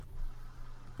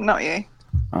Not you.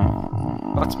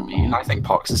 Oh, That's mean. I think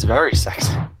Pox is very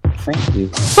sexy. thank you.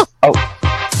 Oh,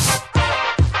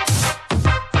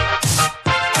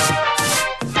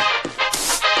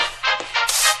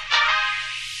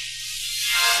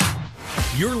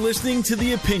 You're listening to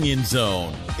The Opinion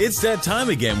Zone. It's that time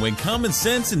again when common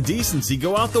sense and decency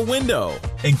go out the window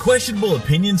and questionable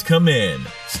opinions come in.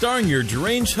 Starring your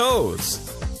deranged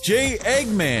hosts, Jay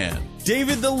Eggman,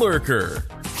 David the Lurker,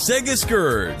 Sega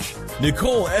Scourge,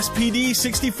 Nicole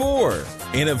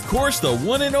SPD64, and of course the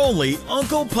one and only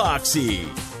Uncle Poxy.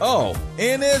 Oh,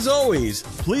 and as always,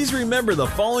 please remember the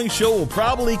following show will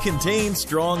probably contain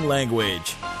strong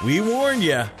language. We warned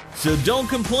ya, so don't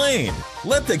complain.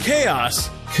 Let the chaos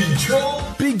control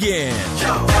begin.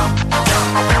 Come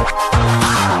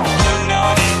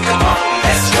on,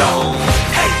 let's go.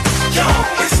 Hey, yo,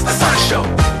 it's the Sonic Show.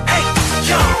 Hey,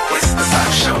 yo, it's the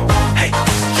Sonic Show. Hey,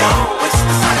 yo, it's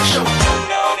the Sonic Show.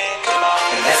 Come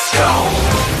on, let's go.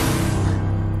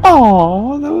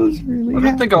 oh, that was really. I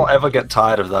don't think I'll ever get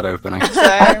tired of that opening.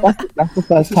 Same. That's the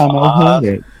first time I've heard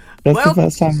it. That's the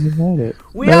first time I've heard it.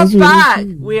 We That are was really back.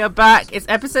 cool. We are back. It's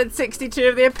episode 62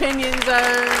 of the Opinion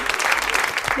Zone.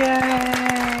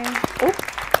 Yay.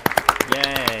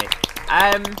 Yay.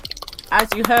 As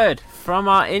you heard from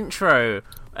our intro,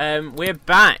 we're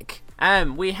back.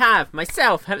 We have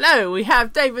myself. Hello. We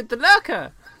have David the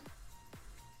Lurker.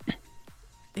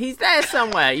 He's there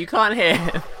somewhere. You can't hear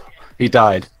him. He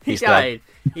died. He He's died.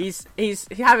 He's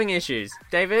having issues.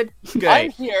 David, I'm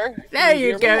great. here. There Can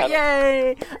you hear go. me?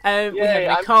 Yay. We Yay,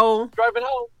 have I'm Nicole. driving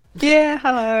home. Yeah,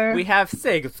 hello. We have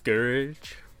Sega Scourge.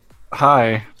 dead.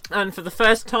 Hi. And for the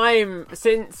first time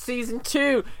since season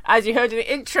 2, as you heard in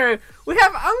the intro, we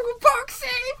have Uncle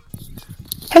Poxy.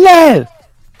 Hello.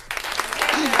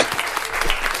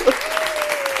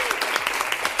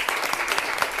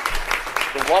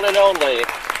 The one and only.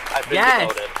 I've been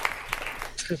Yes.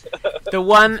 demoted. The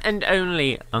one and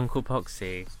only Uncle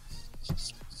Poxy.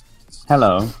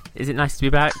 Hello. Is it nice to be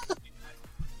back?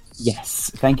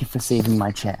 Yes. Thank you for saving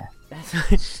my chair.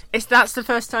 That's the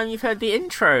first time you've heard the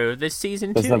intro, the season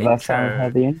 2 That's the first time I've intro.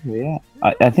 heard the intro.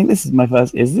 Yeah. I think this is my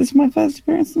first. Is this my first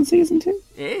appearance in season 2?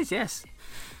 It is, yes.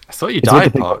 I thought you It's like died,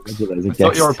 a big Pox. regular as a I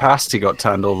thought your guest. opacity got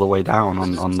turned all the way down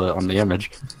on the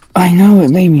image. I know. It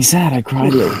made me sad. I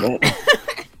cried a little bit.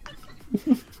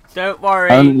 Don't worry,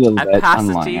 Only a little bit. I'm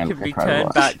opacity lying, can I be cried a turned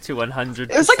lot. back to 100%.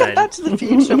 It was like a Back to the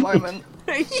Future moment.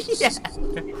 Yeah.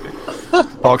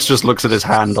 Pox just looks at his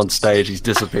hand on stage. He's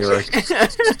disappearing.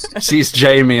 Sees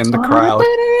Jamie in the crowd.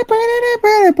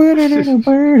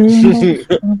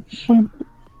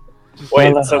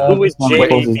 Wait, so who would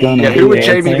Jamie be? Yeah, who would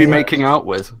Jamie be making out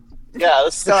with? Yeah,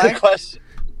 that's the Guy. question.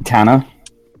 Tanner.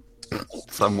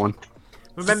 Someone.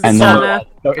 Remember And Tanner?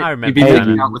 No, I He'd remember be making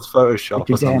Tanner. out with Photoshop or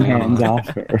Your damn something. I don't hands know. off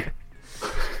her.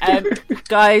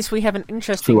 Guys, we have an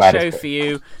interesting Too show adequate. for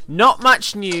you. Not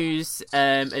much news,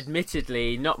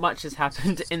 admittedly. Not much has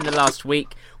happened in the last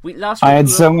week. Last week I had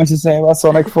we so much to say about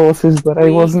Sonic Forces, but I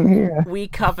We- wasn't here. We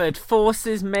covered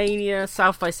Forces, Mania,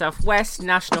 South by Southwest,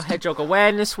 National Hedgehog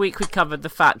Awareness Week. We covered the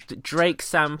fact that Drake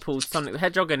sampled Sonic the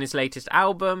Hedgehog in his latest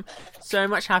album. So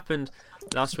much happened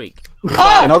last week.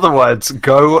 In other words,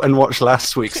 go and watch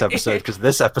last week's episode because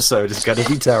this episode is going to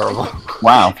be terrible.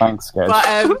 Wow, thanks, guys.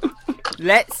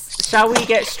 But shall we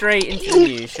get straight into the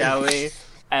news, shall we?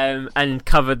 And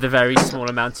cover the very small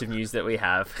amount of news that we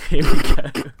have. Here we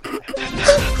go.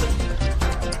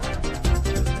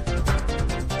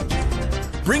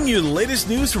 Bring you the latest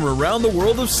news from around the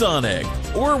world of Sonic,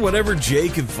 or whatever Jay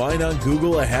could find on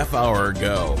Google a half hour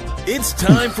ago. It's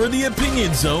time for the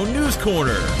Opinion Zone News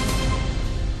Corner.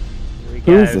 Here we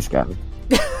Who go. is this guy?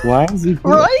 Why is he?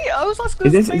 Right? I was asking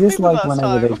Is the this same is this thing like the last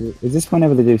whenever time. they do? Is this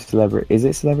whenever they do celebrity? Is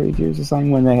it celebrity news or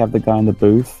something when they have the guy in the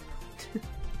booth?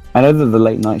 I know that the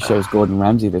late night show's Gordon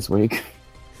Ramsay this week.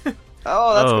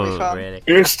 Oh, that's gonna be fun. really?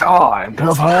 It's time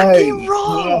to Fucking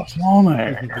wrong.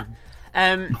 Sonic.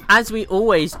 As we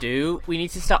always do, we need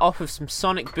to start off with some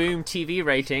Sonic Boom TV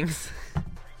ratings.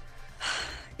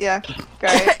 Yeah,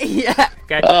 great. Yeah.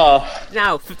 Okay. Oh,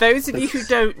 Now, for those of you who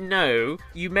don't know,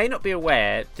 you may not be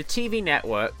aware, the TV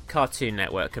network, Cartoon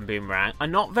Network and Boomerang, are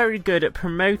not very good at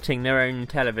promoting their own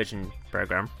television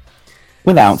program.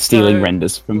 Without stealing So-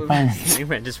 renders from fans. Stealing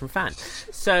renders from fans.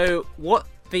 So, what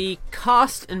the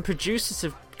cast and producers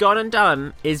have gone and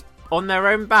done is, on their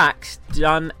own backs,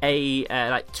 done a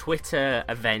like Twitter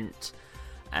event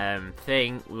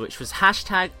thing, which was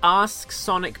hashtag Ask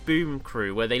Sonic Boom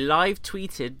Crew, where they live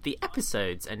tweeted the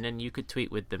episodes, and then you could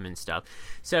tweet with them and stuff.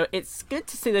 So it's good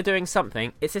to see they're doing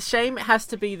something. It's a shame it has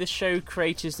to be the show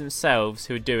creators themselves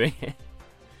who are doing it.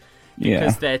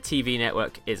 because their TV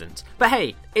network isn't. But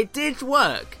hey, it did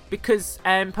work because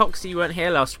Poxy, you weren't here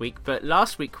last week, but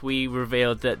last week we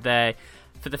revealed that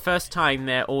for the first time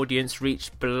their audience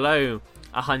reached below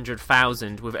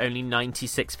 100,000 with only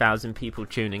 96,000 people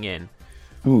tuning in.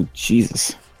 Oh,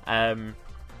 Jesus.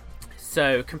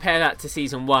 So compare that to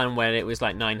season 1 when it was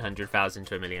like 900,000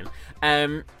 to 1 million.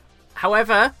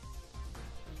 However,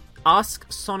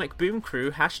 Ask Sonic Boom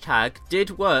Crew hashtag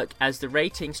did work as the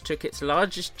ratings took its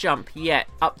largest jump yet,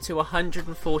 up to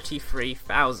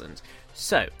 143,000.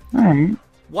 So,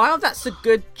 while that's a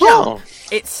good jump,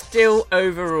 it's still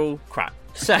overall crap.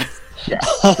 So, yeah,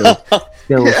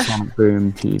 still Sonic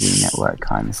Boom TV network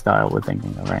kind of style we're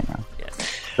thinking of right now. yes.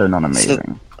 So not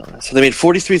amazing. So they made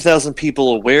 43,000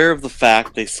 people aware of the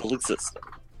fact they still exist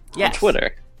on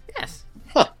Twitter. Yes.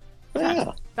 Huh.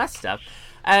 Yeah. That stuff.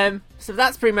 So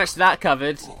that's pretty much that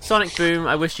covered. Sonic Boom,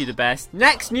 I wish you the best.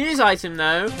 Next news item,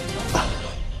 though.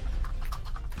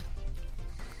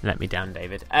 Let me down,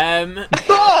 David.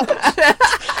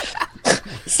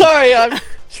 Sorry, I'm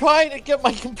trying to get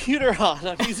my computer on.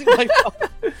 I'm using my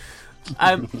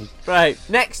phone. Right,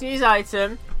 next news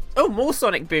item. Oh, more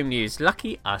Sonic Boom news.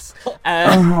 Lucky us.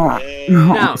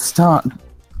 Now, start.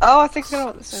 Oh, I think I know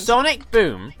what this is. Sonic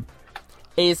Boom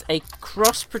is a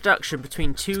cross-production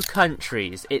between two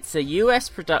countries. It's a US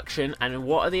production, and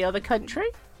what are the other country?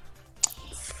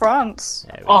 France.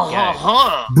 There we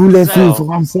go. Voulez-vous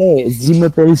français? Je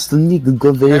m'appelle Sonic,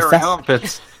 go very Harry fast.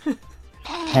 Armpits.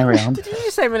 Harry Armpits. Did you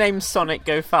just say my name's Sonic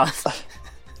Go Fast?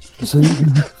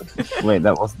 Wait,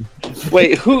 that wasn't.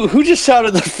 Wait, who just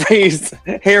shouted the phrase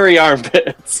 "hairy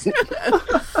armpits"?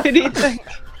 What do you think?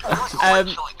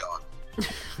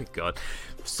 God.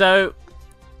 So,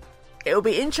 it'll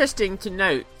be interesting to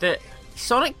note that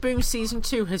Sonic Boom Season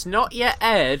 2 has not yet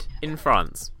aired in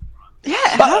France. Yeah,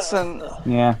 it hasn't.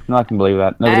 Yeah, no, I can believe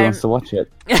that. Nobody wants to watch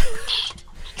it.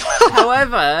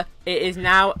 However, it is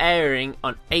now airing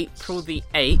on April the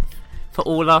 8th for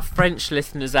all our French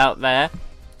listeners out there.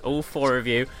 All 4 of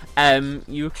you.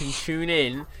 You can tune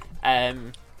in.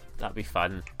 That'd be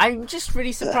fun. I'm just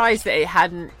really surprised that it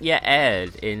hadn't yet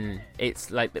aired in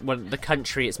the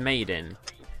country it's made in.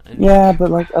 Yeah, but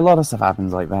like a lot of stuff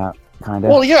happens like that, kind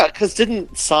of. Well, yeah, because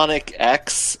didn't Sonic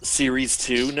X Series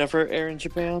 2 never air in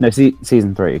Japan? No,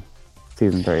 season 3.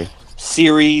 Season 3.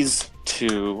 Series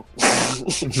 2.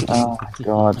 Oh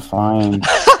God, fine.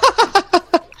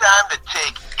 Time to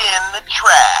take in the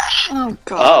trash. Oh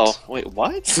god. Oh, wait,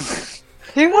 what?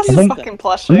 Who has I the think- fucking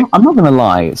plushie? I'm not gonna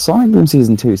lie, Sonic Boom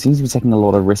Season 2 seems to be taking a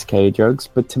lot of risque jokes,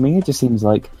 but to me it just seems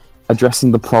like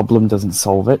addressing the problem doesn't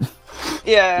solve it.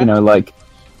 Yeah. You know, like,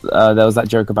 there was that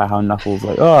joke about how Knuckles,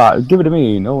 like, oh, give it to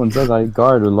me, no one says I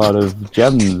guard a lot of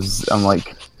gems. I'm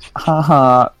like,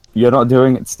 haha, you're not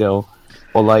doing it still.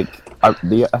 Or like, I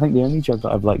think the only joke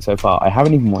that I've liked so far, I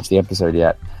haven't even watched the episode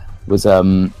yet, was,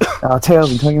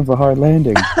 Tails, I'm coming in for a hard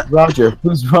landing. Roger,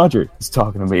 who's Roger? He's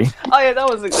talking to me. Oh yeah, that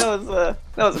was a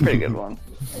pretty good one.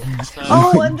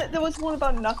 Oh, and there was one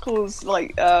about Knuckles.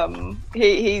 Like,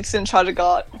 he's in charge of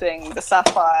guarding the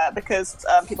Sapphire because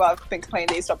people have been complaining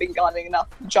that he's not been guarding enough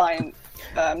giant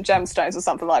gemstones or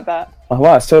something like that. Oh,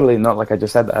 wow, it's totally not like I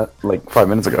just said that, like, 5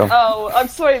 minutes ago. Oh, I'm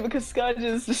sorry because Sky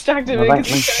just distracted me. Well, 'cause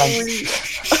he's saying we-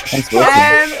 Thanks for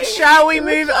listening. Shall we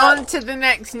move on to the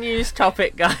next news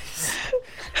topic, guys?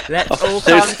 Let's all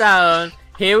calm down.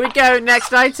 Here we go,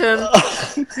 next item.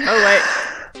 Oh, wait.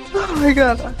 Oh my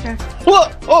god. Okay.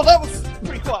 What? Oh, that was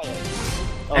pretty quiet.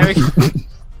 There we go.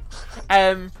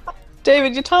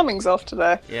 David, your timing's off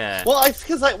today. Yeah. Well, it's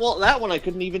because that one I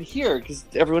couldn't even hear because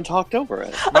everyone talked over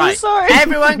it. I'm Right. sorry.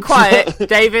 Everyone quiet.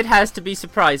 David has to be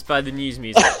surprised by the news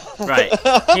music. Right.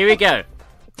 Here we go.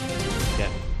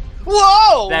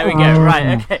 Whoa! There we go.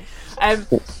 Right. Okay.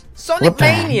 Sonic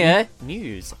Mania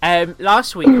news.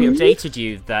 Last week we updated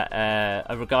you that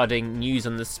regarding news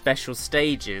on the special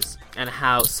stages and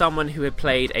how someone who had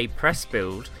played a press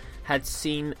build had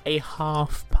seen a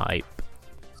half pipe.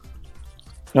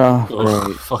 Oh, Oh,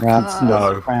 great. fucking That's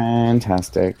no.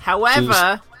 fantastic.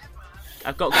 However,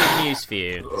 I've got good news for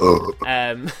you.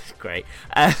 Great.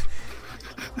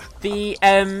 The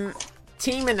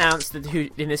team announced that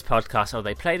in this podcast,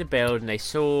 they played a build and they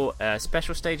saw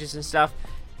special stages and stuff.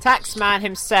 Taxman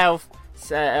himself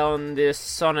on the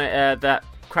Sonic, that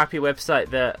crappy website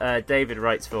that David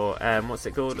writes for. What's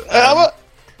it called?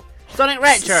 Sonic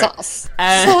Retro.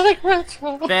 Sonic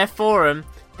Retro. Their forum.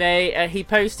 He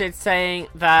posted saying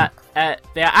that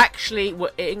they actually were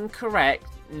incorrect.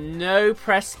 No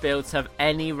press builds have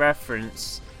any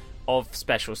reference of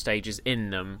special stages in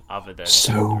them other than.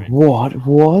 So what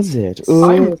was it?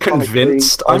 I'm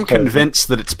convinced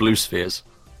that it's blue spheres.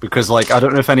 Because, like, I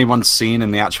don't know if anyone's seen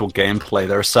in the actual gameplay,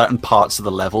 there are certain parts of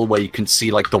the level where you can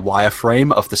see, like, the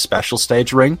wireframe of the special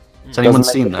stage ring. Has anyone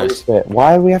Doesn't seen make those? it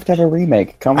why do we have to have a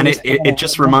remake? Come And on, it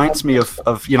just reminds me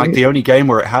of you know, like, the only game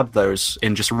where it had those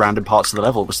in just random parts of the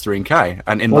level was 3K,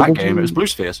 and in Well, that did game you- it was Blue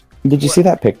Spheres. Did you see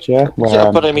that picture? Where,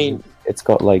 Yeah, but I mean- it's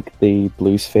got like the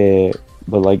blue sphere,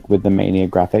 but like with the Mania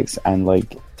graphics, and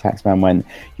like Taxman went,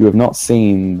 "You have not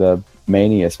seen the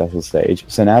Mania special stage."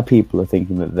 So now people are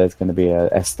thinking that there's going to be a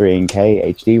S3 and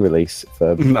K HD release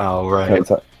for. No, right.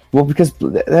 Well, because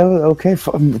they were okay.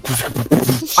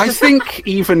 I think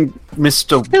even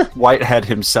Mr. Whitehead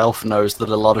himself knows that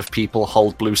a lot of people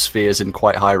hold Blue Spheres in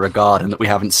quite high regard, and that we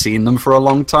haven't seen them for a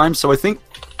long time. So I think,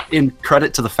 in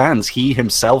credit to the fans, he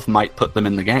himself might put them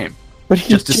in the game. But he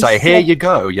Just to say, here said- you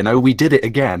go, you know, we did it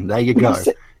again. There you but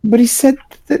go. he said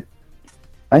that.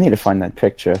 I need to find that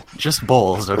picture. Just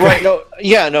balls, okay? Right?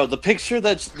 No, the picture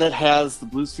that has the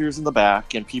blue spheres in the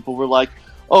back, and people were like,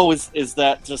 "Oh, is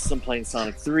that just some playing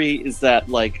Sonic 3? Is that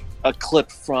like a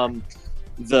clip from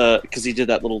because he did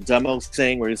that little demo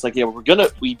thing where he's like, yeah,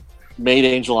 we made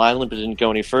Angel Island but didn't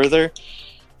go any further."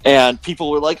 And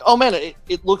people were like, "Oh man,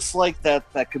 it looks like that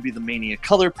could be the Mania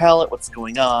color palette. What's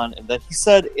going on?" And then he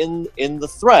said in the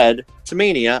thread to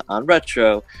Mania on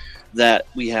Retro that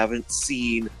we haven't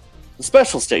seen the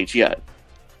special stage yet.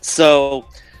 So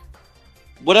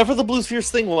whatever the Blue Spheres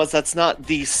thing was, that's not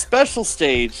the special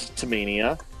stage to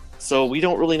Mania. So we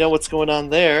don't really know what's going on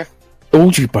there.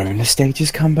 All your bonus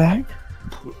stages come back.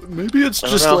 Maybe it's I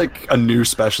don't just know. like a new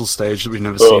special stage that we've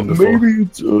never seen before. Maybe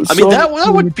it's. I mean, that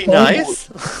would be nice,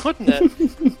 wouldn't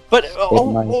it? But might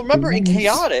well, remember in be.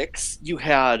 Chaotix, you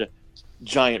had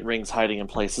giant rings hiding in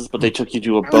places, but they took you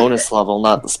to a bonus level,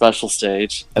 not the special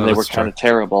stage, and Oh, they were that's kind of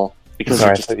terrible because Sorry,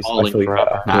 they're I just thought you falling. special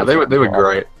were- Nah, they were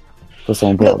great. For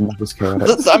someone brought them, that was chaotic.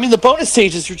 I mean, the bonus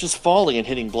stages, you're just falling and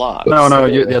hitting blocks. No,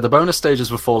 the bonus stages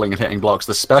were falling and hitting blocks.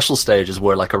 The special stages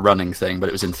were like a running thing, but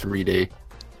it was in 3D.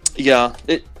 Yeah,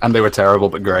 And they were terrible,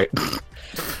 but great.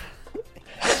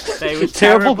 They were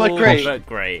Terrible, but great. But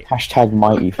great. Hashtag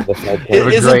mighty for the Fed They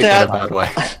were Isn't great that- in a bad way.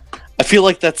 I feel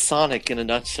like that's Sonic in a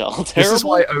nutshell. This Terrible, is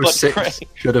why but 06 great.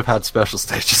 should have had special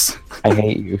stages. I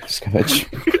hate you, Scourge.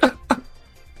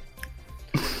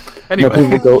 Anyway,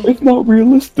 people go, it's not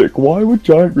realistic. Why would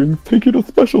Giant Rings take it to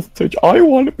special stage? I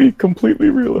want to be completely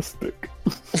realistic.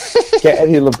 Get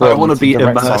Eddie LeBron I want to be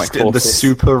direct immersed Sonic in the Forces.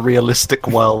 super realistic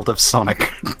world of Sonic.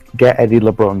 Get Eddie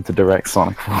LeBron to direct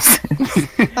Sonic Forces.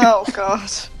 Oh god.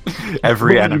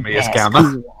 Every enemy is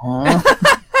Gamma.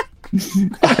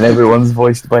 And everyone's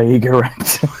voiced by Eager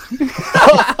Rector.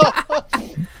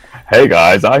 Hey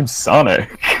guys, I'm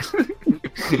Sonic.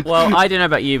 Well, I don't know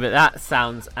about you, but that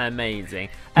sounds amazing.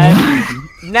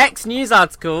 Next news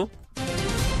article.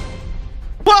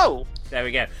 Whoa! There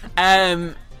we go.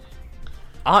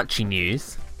 Archie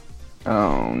news.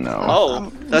 Oh no.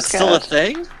 Oh, that's still a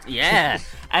thing? Yeah.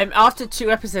 After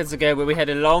 2 episodes ago, where we had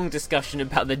a long discussion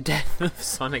about the death of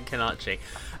Sonic and Archie,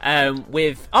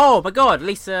 with oh my god,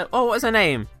 Lisa. Oh, what was her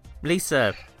name?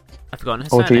 Lisa. I've forgotten her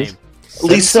Oh, surname. geez.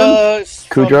 Lisa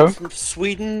Kudrow? from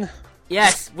Sweden.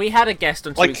 Yes, we had a guest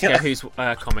on 2 Like- weeks ago who's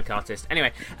a comic artist.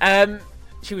 Anyway,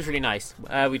 she was really nice.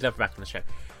 We'd love her back on the show.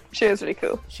 She was really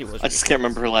cool. She was. I just can't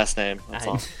remember her last name. That's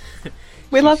all.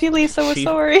 We love you, Lisa. We're She-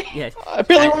 sorry. Yeah. I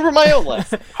barely remember my own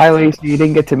last name. Hi Lisa, you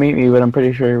didn't get to meet me, but I'm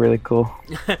pretty sure you're really cool.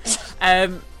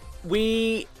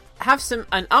 We have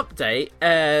an update.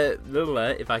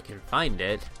 If I can find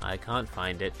it, I can't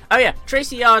find it. Oh yeah,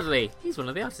 Tracy Yardley. He's one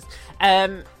of the artists.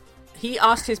 He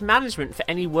asked his management for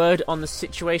any word on the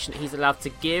situation that he's allowed to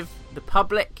give the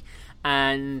public,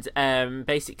 and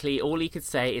basically all he could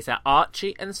say is that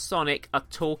Archie and Sonic are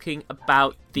talking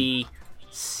about the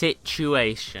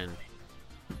situation.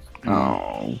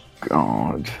 Oh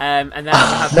god. And then we'll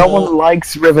have No more- one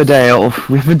likes Riverdale.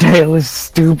 Riverdale is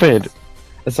stupid.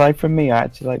 Aside from me, I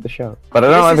actually like the show. But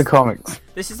I don't like the comics.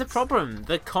 This is a problem.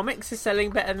 The comics are selling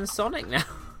better than Sonic now.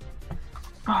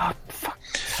 Oh, fuck.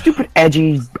 Stupid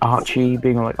edgy Archie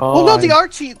being like, oh. Well, no, the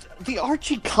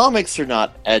Archie comics are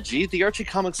not edgy. The Archie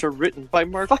comics are written by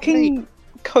Mark Waid. Fucking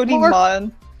Cody Mark-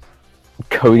 Martin.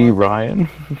 Cody Ryan.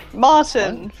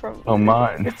 Martin from. Oh,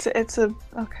 mine. It's a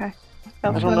okay.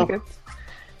 That was I don't really know. good.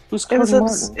 Who's It Cody was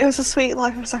Martin? it was a sweet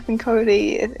life of Zack and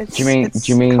Cody. It's, Do you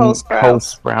mean Cole Cole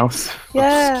Sprouse? Sprouse?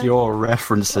 Yeah. Obscure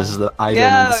references that I don't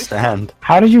Yeah. understand.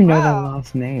 How did you know Wow. that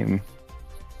last name?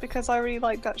 Because I really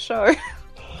like that show.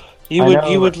 You I would know,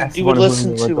 you would that's you would one of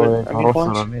listen them to we're it. I going mean, off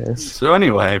watch. on this. So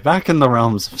anyway, back in the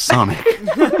realms of Sonic.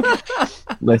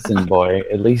 Listen, boy,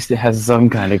 at least it has some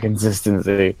kind of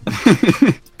consistency.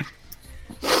 What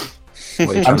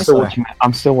are you trying to say?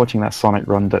 I'm still watching that Sonic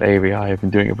Run.avi. I've been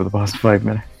doing it for the past 5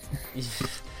 minutes.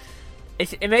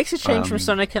 It makes a change from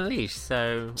Sonic Unleashed,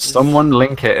 so... Someone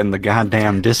link it in the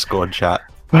goddamn Discord chat.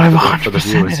 But I've For the 100%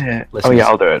 viewers, it. Oh listeners. yeah,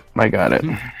 I'll do it. I got it.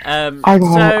 I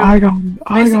I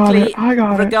got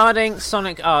it. regarding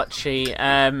Sonic Archie,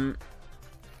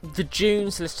 the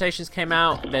June solicitations came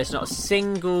out. There's not a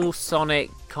single Sonic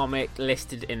comic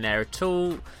listed in there at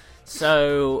all.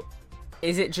 So,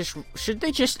 is it just... Should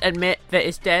they just admit that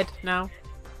it's dead now?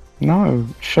 No,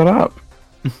 shut up.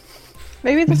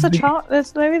 Maybe there's a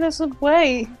maybe there's a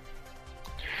way.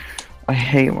 I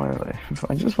hate my life.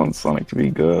 I just want Sonic to be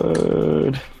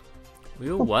good.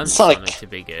 We all want Sonic. Sonic to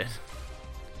be good.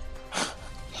 We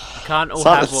can't all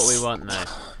Sonic- have what we want,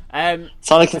 though.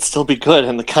 Sonic can still be good,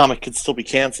 and the comic can still be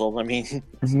cancelled. I mean,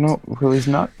 He's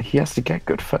not. He has to get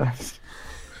good first.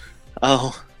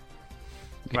 oh,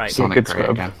 Right. Sonic Good great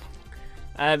scrub.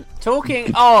 again.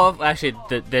 Talking of... Actually,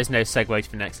 there's no segue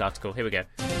to the next article. Here we go.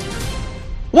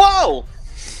 whoa!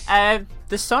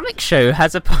 The Sonic Show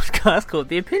has a podcast called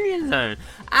The Opinion Zone.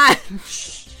 And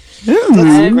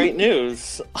That's great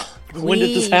news. When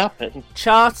did this happen?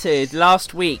 charted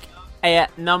last week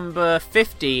at number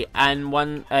 50 and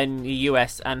 1 in the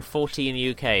US and 40 in the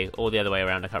UK, or the other way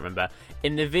around, I can't remember,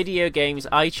 in the video games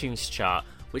iTunes chart,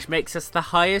 which makes us the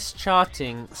highest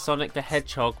charting Sonic the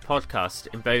Hedgehog podcast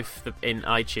in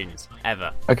iTunes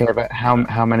ever. Okay, but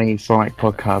how many Sonic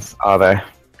podcasts are there?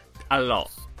 A lot.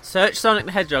 Search Sonic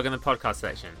the Hedgehog in the podcast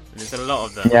section. And there's a lot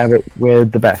of them. Yeah, but we're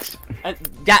the best.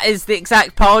 That is the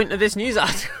exact point of this news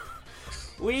article.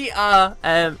 We are.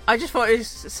 I just thought it was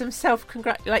some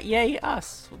self-congratulate. Yay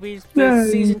us! The Yay.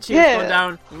 season 2's Yeah. gone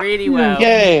down really well.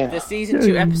 Yay. The season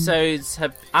 2 episodes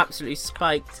have absolutely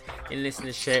spiked in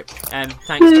listenership,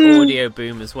 thanks to Audio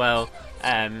Boom as well. So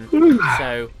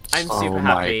I'm super Oh my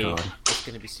happy. God. It's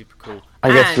going to be super cool.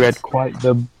 I guess we And- had quite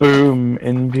the boom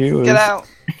in viewers. Get out.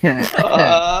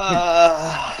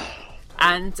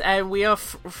 And we are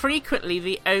frequently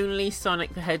the only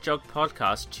Sonic the Hedgehog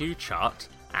podcast to chart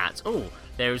at all.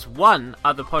 There is one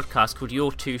other podcast called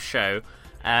Your Two Show,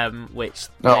 which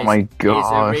Oh my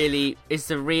gosh.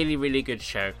 is a really really good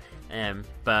show.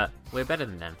 But we're better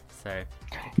than them. So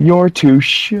Your two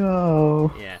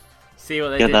show. yeah, see what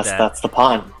they Yeah, did there. that's the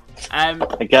pun. I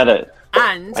get it.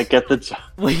 And I get the.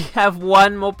 we have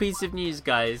one more piece of news,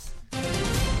 guys.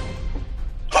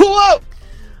 Whoa!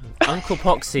 Uncle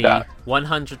Poxy Yeah.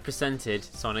 100%ed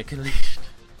Sonic Unleashed.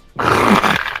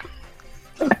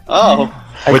 Oh,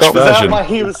 Which got- is that version? why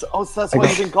he was? Oh, so that's I why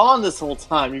got- you've been gone this whole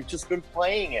time. You've just been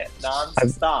playing it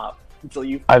non-stop until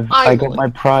you. I got finally- my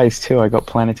prize too. I got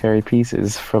planetary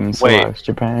pieces from Wait. Solaris,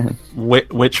 Japan.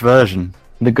 Which version?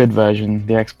 The good version,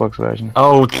 the Xbox version.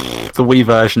 Oh, the Wii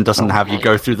version doesn't have you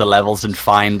go through the levels and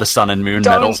find the Sun and Moon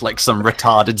Don't- medals like some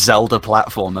retarded Zelda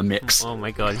platformer mix. Oh my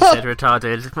god, you said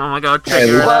retarded. Oh my god,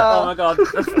 trigger alert. Wow. Oh my god.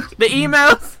 The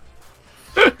emails!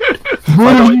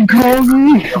 What did you call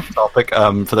me? Off topic.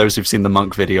 For those who've seen the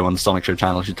Monk video on the Sonic Show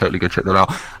channel, you should totally go check that out.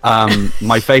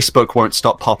 My Facebook won't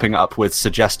stop popping up with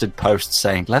suggested posts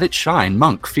saying, "Let it shine,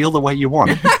 Monk. Feel the way you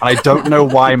want." And I don't know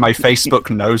why my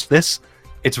Facebook knows this.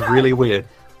 It's really weird.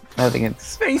 I think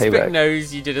it's Facebook payback.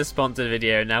 knows you did a sponsored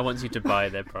video and now wants you to buy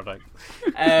their product.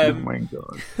 Oh my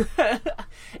god.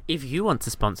 If you want to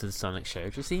sponsor the Sonic Show,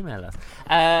 just email us.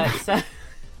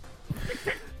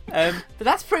 But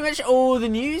that's pretty much all the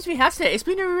news we have today. It's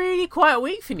been a really quiet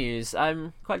week for news.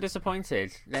 I'm quite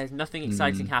disappointed. There's nothing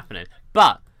exciting happening.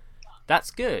 But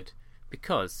that's good,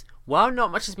 because while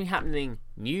not much has been happening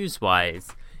news-wise,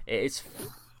 it is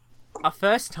our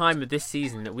first time of this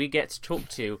season that we get to talk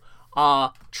to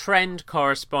our trend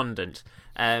correspondent.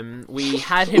 We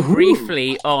had him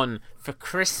briefly on for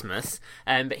Christmas,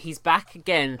 but he's back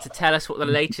again to tell us what the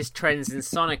latest trends in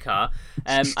Sonic are.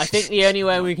 I think the only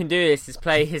way we can do this is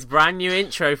play his brand new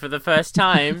intro for the first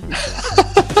time.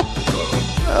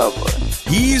 Oh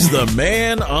boy. He's the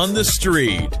man on the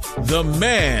street, the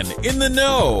man in the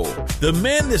know, the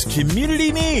man this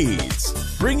community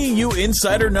needs, bringing you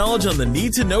insider knowledge on the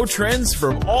need-to-know trends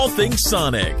from all things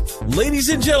Sonic. Ladies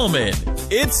and gentlemen,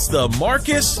 it's the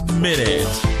Marcus Minute.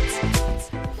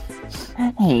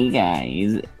 Hey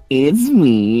guys, it's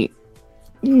me,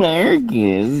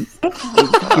 Marcus.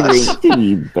 It's great to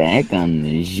be back on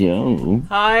the show.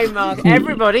 Hi, Mark.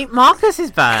 Everybody, Marcus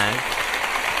is back.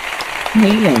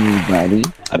 Hey everybody.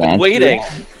 I've been That's waiting.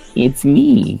 right. It's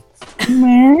me,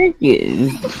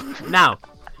 Marcus. Now,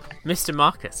 Mr.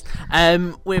 Marcus,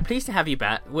 we're pleased to have you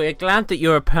back. We're glad that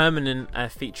you're a permanent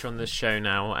feature on the show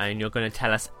now, and you're going to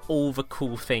tell us all the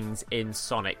cool things in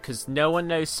Sonic, because no one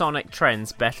knows Sonic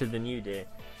trends better than you do.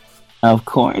 Of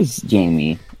course,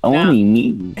 Jamie. Only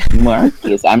me,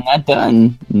 Marcus. I'm not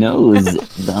done. Knows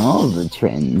all the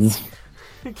trends.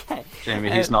 Okay.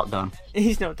 Jamie, he's not done.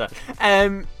 He's not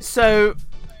done. So,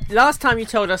 last time you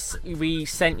told us we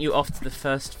sent you off to the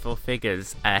First Four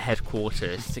Figures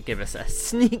headquarters to give us a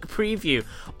sneak preview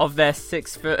of their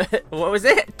 6 foot, what was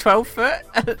it? 12 foot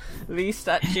Lee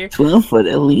statue? 12-foot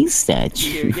Elise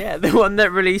statue. Yeah, the one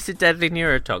that released the deadly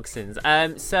neurotoxins.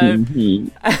 So,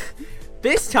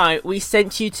 this time we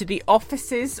sent you to the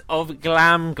offices of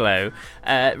Glam Glow.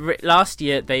 Last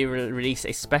year they released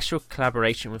a special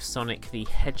collaboration with Sonic the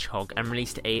Hedgehog and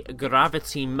released a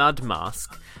Gravity Mud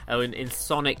Mask in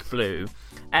Sonic Blue.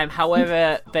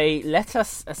 However, they let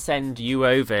us send you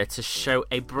over to show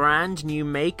a brand new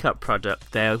makeup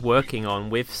product they're working on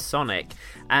with Sonic.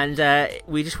 And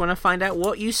we just want to find out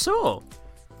what you saw.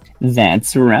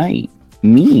 That's right.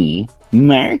 Me,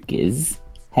 Marcus,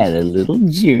 had a little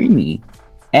journey.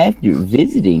 After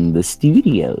visiting the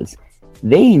studios,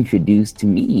 they introduced to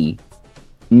me,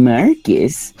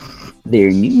 Marcus,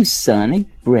 their new Sonic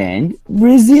brand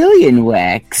Brazilian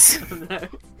wax.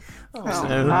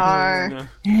 No.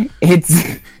 It's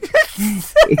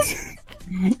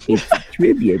a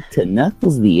tribute to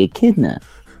Knuckles the Echidna.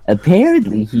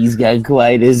 Apparently, he's got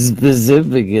quite a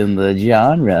specific in the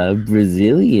genre of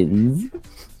Brazilians.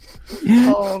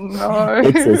 Oh no.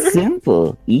 It's a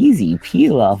simple, easy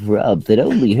peel-off rub that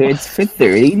only hurts for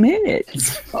 30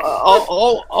 minutes.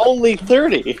 Only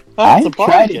 30. That's a I've tried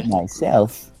bargain. it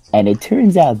myself, and it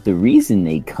turns out the reason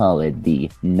they call it the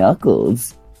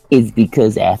Knuckles is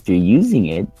because after using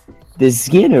it, the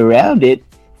skin around it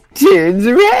turns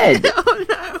red.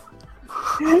 Oh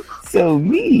no! So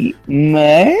me,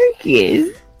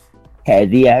 Marcus,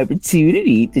 had the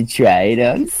opportunity to try it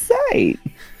on site.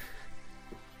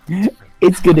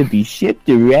 It's gonna be shipped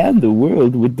around the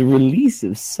world with the release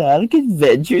of Sonic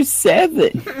Adventure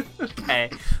 7. Okay,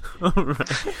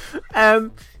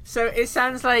 alright. So it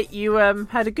sounds like you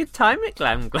had a good time at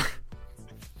Glam Glow.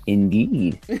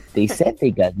 Indeed. They said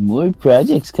they got more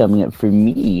projects coming up for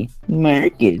me,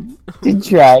 Marcus, to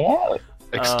try out.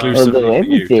 Exclusively Although for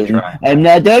you to everything, try. I'm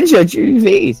not done, shut your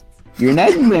face. You're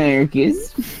not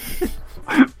Marcus.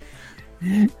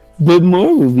 But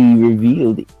more will be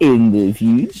revealed in the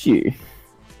future.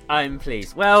 I'm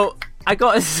pleased. Well, I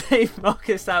gotta say,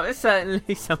 Marcus, that was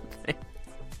certainly something.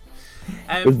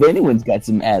 If anyone's got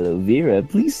some aloe vera,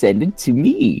 please send it to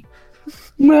me,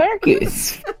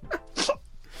 Marcus.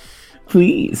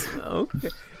 Please. Okay.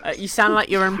 You sound like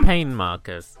you're in pain,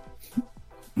 Marcus.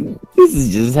 This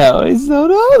is just how I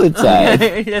sound all the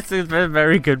time. That's a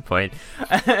very good point.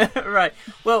 Right.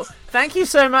 Well, thank you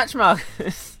so much,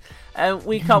 Marcus.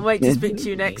 We can't wait to speak to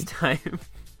you next time.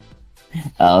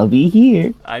 I'll be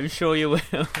here. I'm sure you will.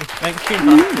 Thank you,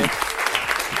 Marcus.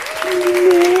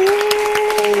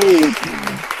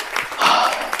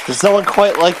 There's no one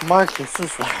quite like Marcus,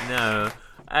 is there?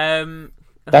 No.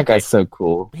 That guy's so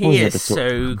cool. What He was is it,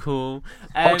 so cool.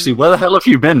 Foxy, where the hell have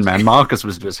you been, man? Marcus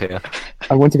was just here.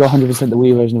 I went to go 100% the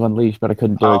Wii version of Unleashed, but I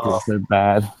couldn't do it because it's so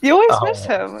bad. You always miss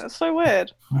him. It's so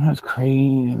weird. Oh, that's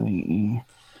crazy.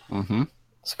 Mm-hmm.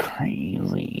 It's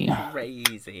crazy.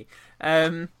 Crazy.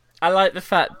 I like the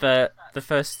fact that the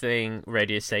first thing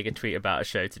Radio Sega tweet about a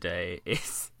show today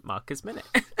is Marcus Minute.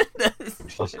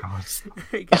 Of course.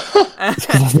 Very good.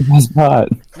 That's the best part.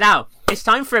 Now, it's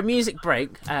time for a music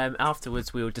break.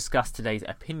 Afterwards, we will discuss today's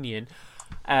opinion,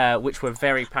 which we're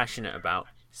very passionate about.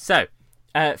 So,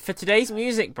 for today's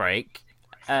music break,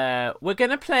 we're going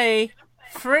to play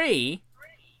 3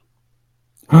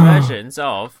 versions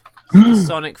of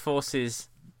Sonic Forces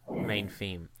main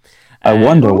theme. I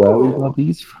wonder where we got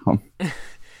these from.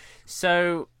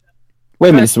 So, Wait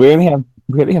a minute, so we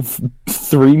only have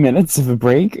 3 minutes of a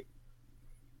break?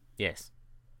 yes,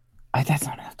 That's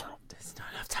not enough time. there's not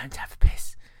enough time to have a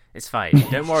piss. It's fine.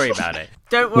 Don't worry about it.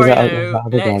 Don't worry,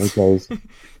 though.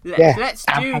 Let's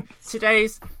do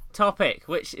today's topic,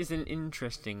 which is an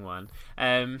interesting one.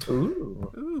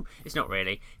 Ooh, it's not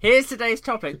really. Here's today's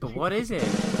topic, but what is it?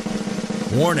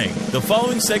 Warning, the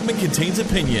following segment contains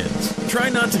opinions. Try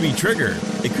not to be triggered.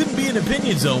 It couldn't be an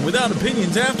opinion zone without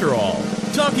opinions after all.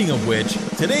 Talking of which,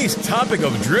 today's topic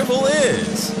of drivel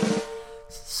is...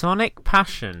 Sonic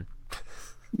Passion.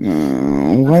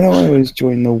 Why do I always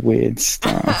join the weird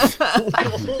stuff?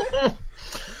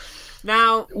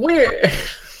 Now,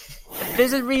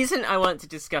 there's a reason I want to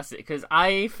discuss it, because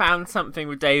I found something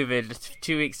with David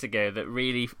 2 weeks ago that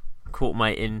really caught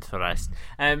my interest.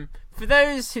 For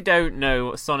those who don't know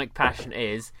what Sonic Passion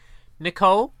is,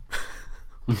 Nicole?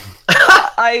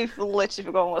 I've literally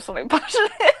forgotten what Sonic Passion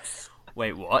is.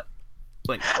 Wait, what?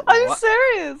 Wait, I'm what?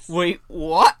 serious. Wait,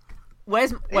 what?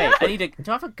 Wait, I need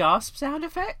do I have a gasp sound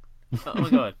effect? Oh my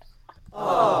god.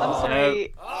 I'm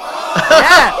sorry.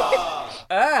 Yeah!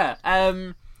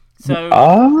 So.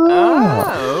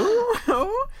 Oh.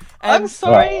 I'm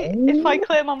sorry if I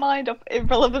clear my mind of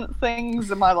irrelevant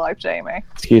things in my life, Jamie.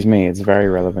 Excuse me, it's very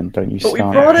relevant. Don't you But we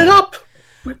start. brought it up.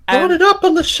 We brought it up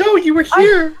on the show. You were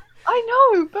here.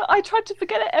 I know, but I tried to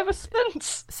forget it ever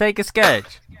since. Sega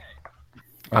Scourge,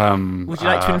 would you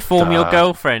like to inform your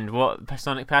girlfriend what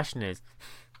Sonic Passion is?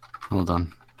 Hold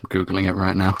on, I'm googling it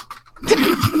right now.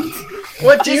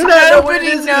 What do you not know what it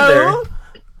is either?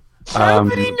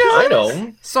 Nobody knows. I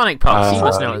know. Sonic Pox, you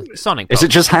must know Sonic Pox. Is it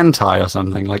just hentai or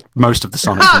something like most of the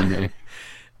Sonic community?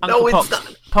 Uncle No, it's Pox,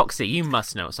 not. Poxy, you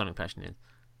must know what Sonic Passion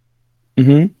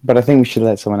is. But I think we should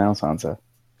let someone else answer.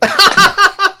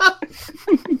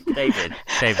 David,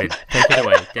 take it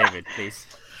away. David, please.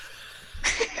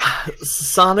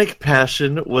 Sonic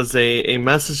Passion was a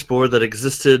message board that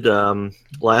existed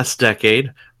last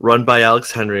decade, run by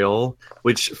Alex Henriol,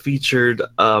 which featured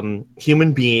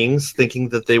human beings thinking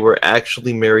that they were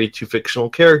actually married to fictional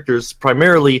characters,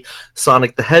 primarily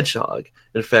Sonic the Hedgehog.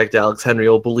 In fact, Alex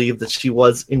Henriol believed that she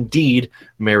was indeed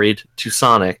married to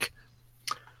Sonic.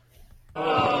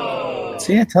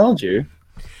 See, I told you.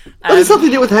 What has something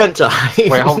to do with hentai?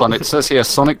 Wait, hold on. It says here,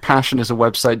 Sonic Passion is a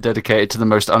website dedicated to the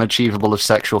most unachievable of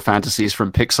sexual fantasies,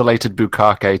 from pixelated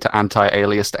bukkake to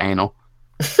anti-aliased anal.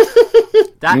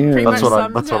 That pretty much That's what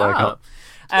I sums it got. up.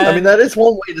 I mean, that is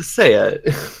one way to say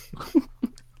it.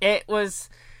 It was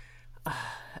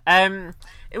an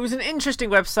interesting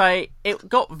website. It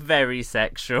got very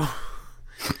sexual.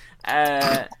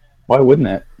 Why wouldn't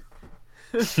it?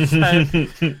 So,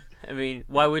 I mean,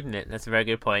 why wouldn't it? That's a very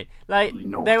good point. Like,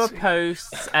 there were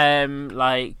posts,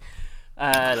 like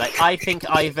I think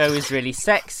Ivo is really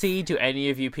sexy. Do any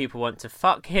of you people want to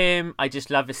fuck him? I just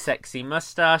love his sexy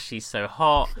mustache. He's so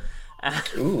hot.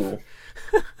 Ooh.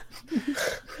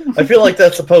 I feel like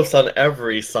that's a post on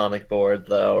every Sonic board,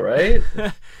 though, right?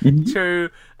 True.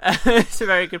 It's a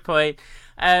very good point.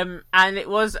 And it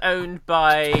was owned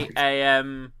by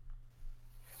a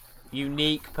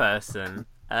unique person.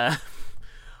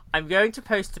 I'm going to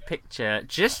post a picture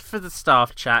just for the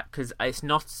staff chat because it's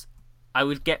not. I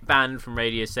would get banned from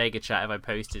Radio Sega chat if I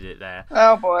posted it there.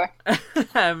 Oh boy.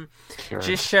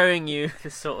 Just showing you the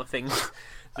sort of things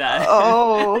that.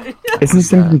 Oh. Isn't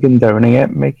simply condoning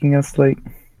it making us like?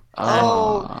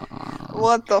 Oh.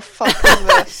 What the fuck is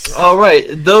this? All right,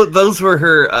 those were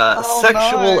her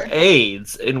sexual no.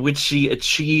 aids in which she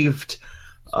achieved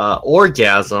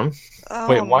orgasm. Oh,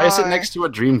 Wait, why is it no. next to a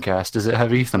Dreamcast? Does it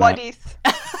have Ethernet? Why do you?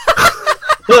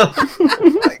 Oh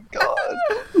my god.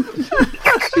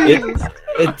 Jeez.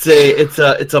 It's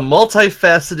a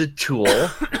multifaceted tool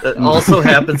that also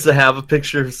happens to have a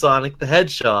picture of Sonic the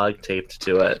Hedgehog taped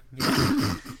to it.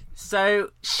 So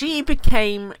she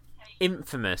became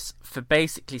infamous for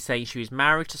basically saying she was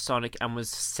married to Sonic and was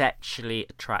sexually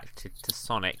attracted to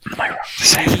Sonic. Am I wrong?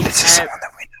 This is someone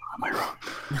that we know. Am I wrong?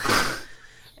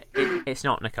 It's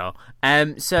not Nicole.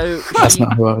 So That's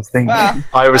not who I was thinking. Well,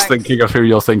 I was thanks. thinking of who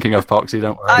you're thinking of, Poxy.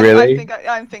 Don't worry. Really?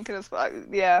 I'm thinking as well.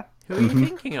 Yeah. who are you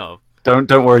thinking of?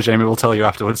 Don't worry, Jamie. We'll tell you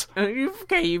afterwards.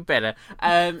 Okay, you better.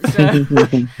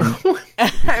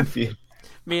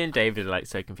 Me and David are like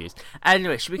so confused.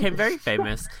 Anyway, she became very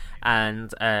famous,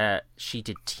 and she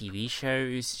did TV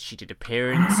shows. She did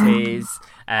appearances,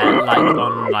 like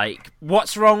on like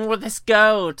 "What's Wrong with This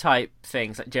Girl" type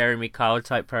things, like Jeremy Kyle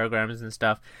type programs and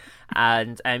stuff.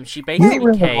 And she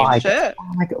basically became Shit.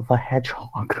 Sonic the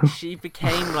Hedgehog. she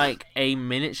became like a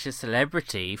miniature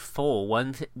celebrity for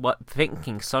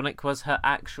thinking Sonic was her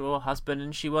actual husband,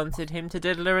 and she wanted him to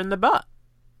diddle her in the butt.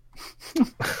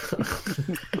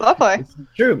 Lovely.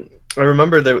 True. I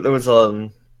remember there was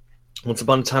once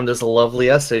upon a time there's a lovely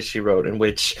essay she wrote in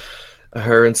which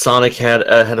her and Sonic had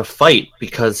a fight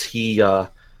because he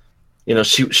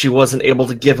she wasn't able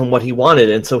to give him what he wanted,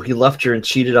 and so he left her and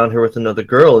cheated on her with another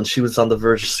girl, and she was on the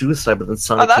verge of suicide, but then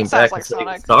Sonic that came sounds back like and said he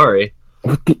was Sonic. sorry.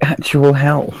 What the actual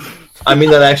hell? I mean,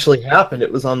 that actually happened.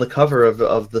 It was on the cover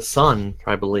of The Sun,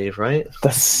 I believe, right?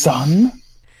 The Sun?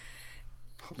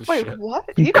 Wait, what?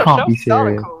 You You don't can't know be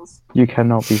serious. Starcles. You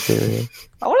cannot be serious.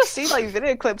 I want to see like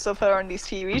video clips of her on these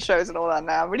TV shows and all that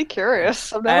now. I'm really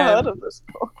curious. I've never heard of this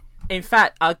before. In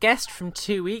fact, our guest from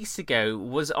 2 weeks ago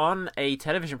was on a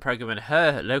television program in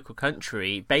her local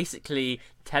country, basically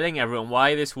telling everyone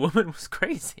why this woman was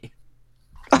crazy.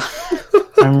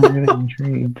 I'm really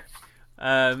intrigued.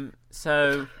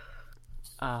 It's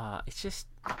just...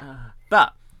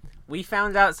 But we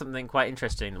found out something quite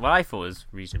interesting. Well, I thought was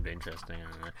reasonably interesting.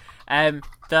 I don't know.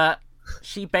 That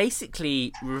she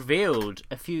basically revealed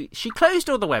a few... She closed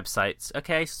all the websites,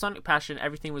 okay? So Sonic Passion,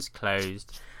 everything was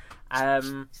closed.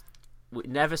 we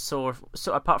never saw.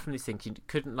 So apart from these things, you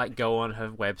couldn't like go on her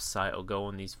website or go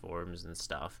on these forums and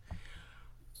stuff.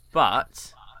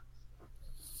 But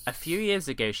a few years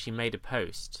ago, she made a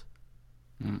post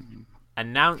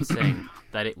announcing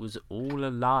that it was all a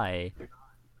lie.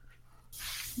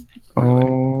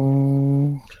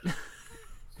 Oh,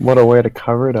 what a way to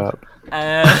cover it up.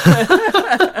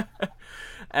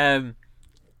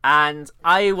 And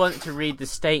I want to read the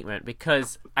statement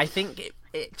because I think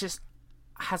it just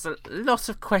has a lot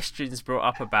of questions brought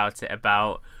up about it,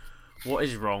 about what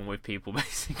is wrong with people,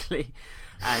 basically,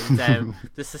 and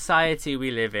the society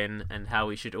we live in, and how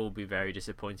we should all be very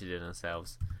disappointed in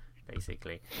ourselves,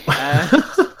 basically.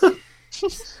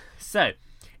 So,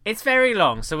 it's very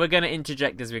long, so we're going to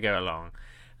interject as we go along.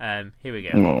 Here we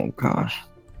go. Oh gosh.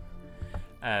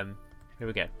 Here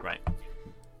we go. Right.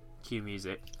 Cue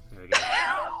music. Here we go.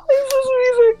 This is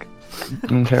music.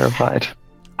 I'm terrified.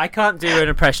 I can't do an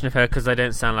impression of her because I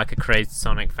don't sound like a crazed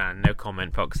Sonic fan. No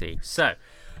comment, Proxy. So,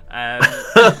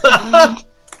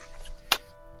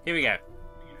 here we go.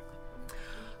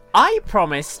 I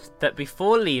promised that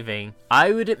before leaving,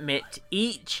 I would admit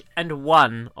each and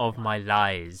one of my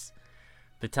lies.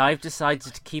 But I've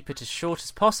decided to keep it as short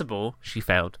as possible. She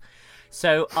failed.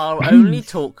 So I'll only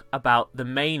talk about the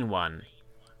main one.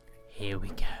 Here we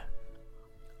go.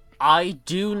 I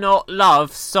do not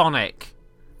love Sonic.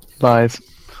 Lies.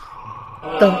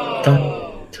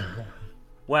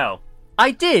 Well,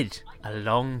 I did a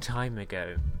long time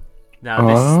ago.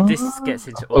 Now this gets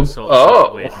into all sorts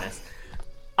of weirdness.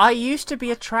 I used to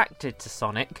be attracted to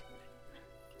Sonic.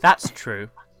 That's true.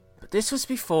 But this was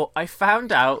before I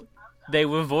found out they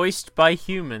were voiced by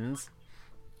humans.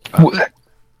 Oh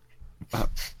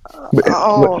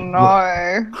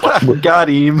no. Got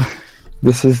him.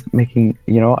 This is making,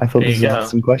 I thought this you was go.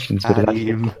 some questions, but it's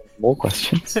actually more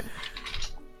questions.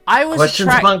 Questions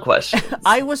upon questions.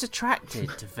 I was attracted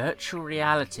to virtual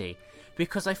reality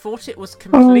because I thought it was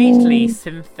completely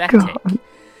synthetic.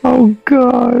 Oh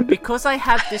god. Because I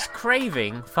had this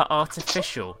craving for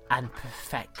artificial and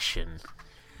perfection.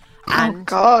 And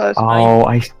God. Oh,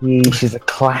 I see. She's a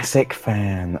classic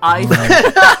fan. Oh,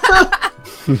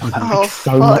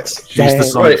 so much. She's the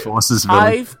Sonic Forces villain.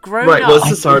 I've grown Right, up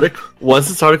was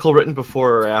this article written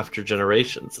before or after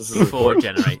Generations? This is before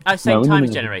important. Generations. Same time as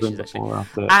Generations, actually.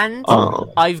 And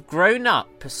I've grown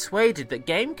up persuaded that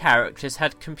game characters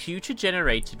had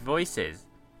computer-generated voices.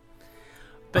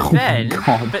 But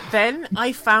then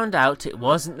I found out it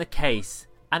wasn't the case,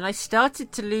 and I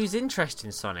started to lose interest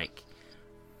in Sonic.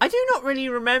 I do not really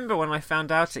remember when I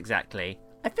found out exactly.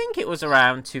 I think it was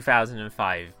around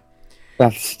 2005.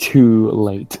 That's too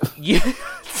late.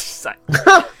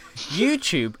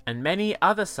 YouTube and many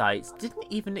other sites didn't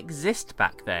even exist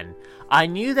back then. I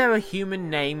knew there were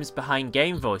human names behind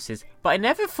game voices, but I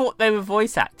never thought they were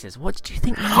voice actors. What did you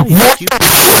think?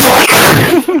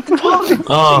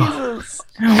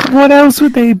 What else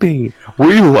would they be?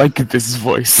 We like this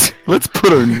voice. Let's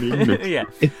put our name in it. Yeah.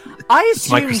 I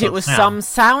assumed Microsoft it was Sound. some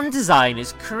sound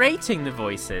designers creating the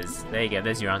voices. There you go,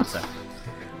 there's your answer.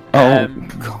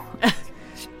 God.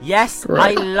 Yes,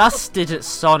 Right. I lusted at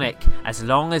Sonic as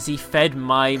long as he fed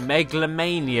my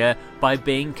megalomania by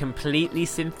being completely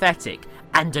synthetic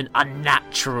and an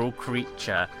unnatural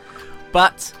creature.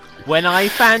 But when I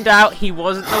found out he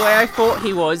wasn't the way I thought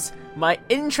he was, my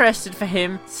interest for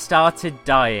him started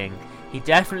dying. He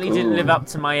definitely didn't live up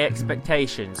to my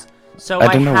expectations. So I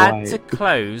I don't know had why. to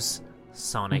close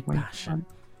Sonic Passion.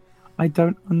 I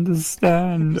don't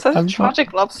understand. Such a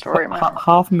tragic love story, man.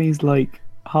 Half of me's like,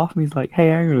 hey,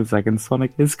 hang on a second,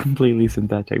 Sonic is completely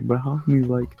synthetic, but half of me's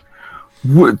like,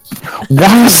 why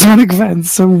are Sonic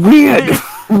fans so weird?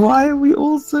 Why are we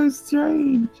all so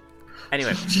strange?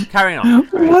 Anyway, carrying on.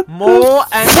 What More the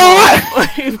and fuck? more.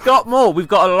 We've got more. We've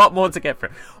got a lot more to get through.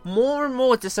 More and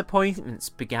more disappointments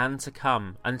began to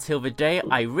come until the day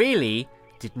I really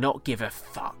did not give a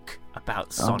fuck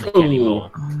about Sonic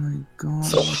anymore. Oh my god.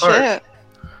 So hard. Shit.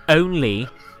 Only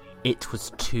it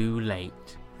was too late.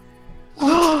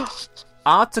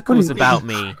 Articles about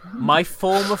me, my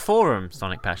former forum,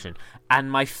 Sonic Passion,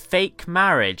 and my fake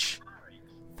marriage,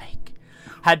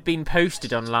 had been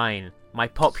posted online. My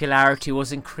popularity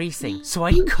was increasing, so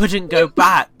I couldn't go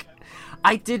back.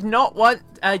 I did not want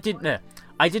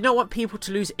people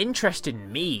to lose interest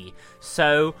in me,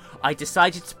 so I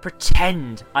decided to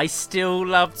pretend I still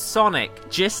loved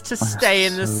Sonic just to stay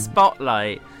in the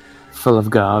spotlight. Full of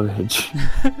garbage.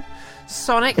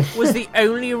 Sonic was the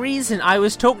only reason I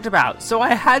was talked about, so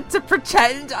I had to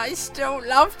pretend I still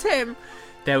loved him.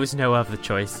 There was no other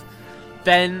choice.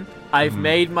 Then I've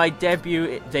made my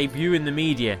debut in the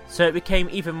media, so it became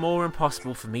even more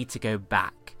impossible for me to go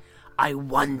back. I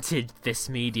wanted this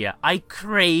media. I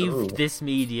craved this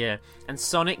media. And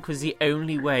Sonic was the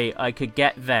only way I could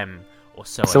get them. Or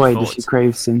so So I wait, thought. does she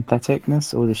crave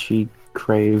syntheticness or does she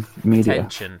crave media?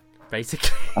 Attention,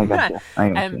 basically. I got you. I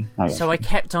got you. I got So you. I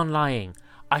kept on lying.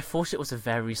 I thought it was a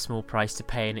very small price to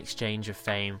pay in exchange of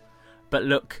fame. But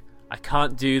look, I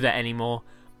can't do that anymore.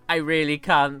 I really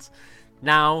can't.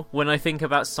 Now, when I think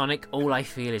about Sonic, all I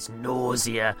feel is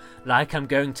nausea, like I'm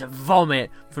going to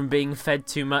vomit from being fed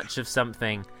too much of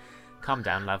something. Calm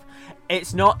down, love.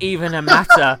 It's not even a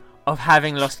matter of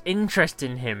having lost interest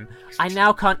in him. I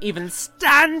now can't even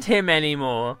stand him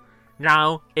anymore.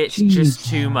 Now, it's just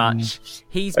too much.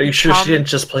 Are you sure she didn't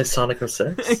just play Sonic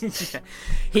 06?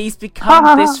 He's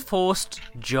become this forced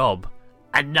job.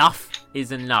 Enough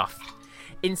is enough.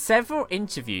 In several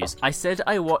interviews, I said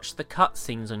I watched the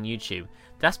cutscenes on YouTube.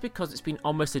 That's because it's been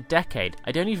almost a decade.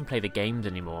 I don't even play the games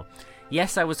anymore.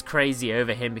 Yes, I was crazy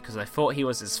over him because I thought he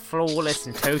was this flawless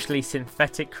and totally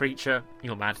synthetic creature.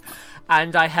 You're mad.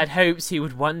 And I had hopes he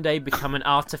would one day become an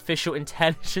artificial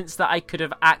intelligence that I could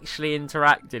have actually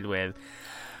interacted with.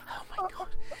 Oh my god.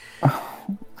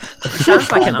 It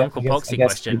sounds like an Uncle Boxy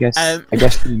question. I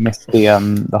guess you missed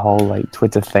the whole like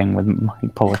Twitter thing with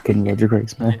Mike Pollock and Roger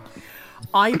Graysmith.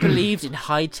 I believed in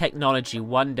high technology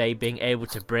one day being able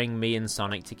to bring me and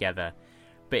Sonic together.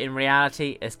 But in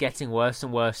reality, it's getting worse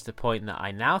and worse to the point that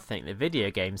I now think that video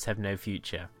games have no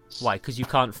future. Why? Because you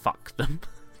can't fuck them.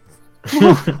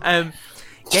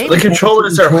 The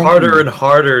controllers are harder and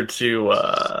harder to...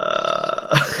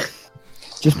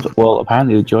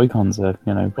 Apparently the Joy-Cons are,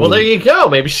 Well, there you go.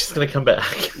 Maybe she's going to come back.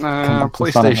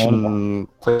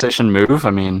 PlayStation Move, I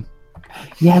mean...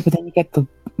 Yeah, but then you get the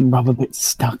rubber bit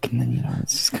stuck and then,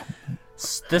 it's just kind of...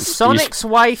 The Sonic's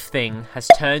wife thing has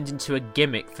turned into a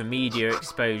gimmick for media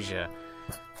exposure.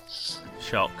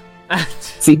 Shock.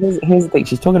 See, here's the thing.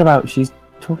 She's talking about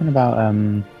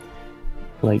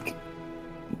like,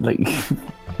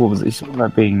 what was it? She's talking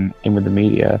about being in with the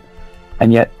media,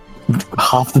 and yet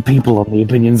half the people on the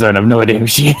Opinion Zone have no idea who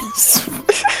she is.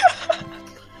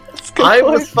 I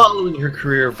was following her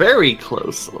career very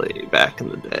closely back in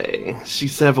the day. She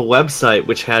used to have a website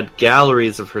which had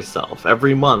galleries of herself.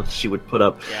 Every month she would put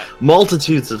up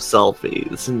multitudes of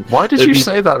selfies. And why did you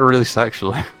say that really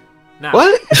sexually? No.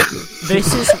 What?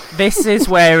 This is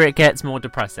where it gets more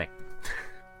depressing.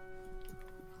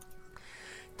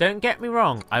 Don't get me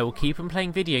wrong, I will keep on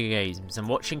playing video games and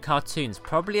watching cartoons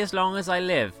probably as long as I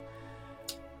live.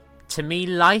 To me,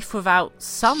 life without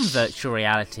some virtual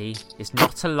reality is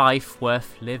not a life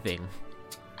worth living.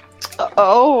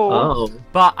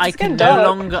 But I can no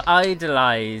longer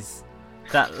idolize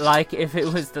that like if it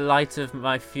was the light of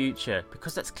my future,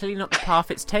 because that's clearly not the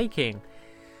path it's taking.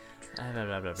 Blah,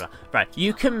 blah, blah, blah. Right,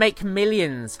 you can make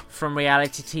millions from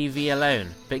reality TV alone,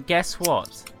 but guess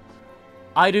what?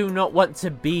 I do not want to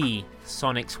be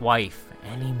Sonic's wife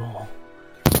anymore.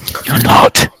 You're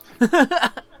not!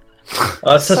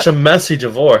 Such a messy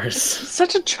divorce.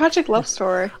 Such a tragic love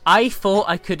story. I thought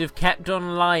I could have kept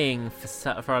on lying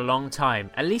for a long time,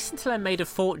 at least until I made a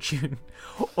fortune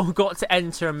or got to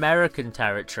enter American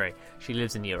territory. She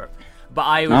lives in Europe. But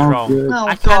I was wrong. Oh,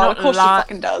 I God, cannot of course she lie.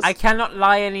 fucking does. I cannot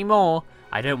lie anymore.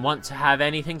 I don't want to have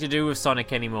anything to do with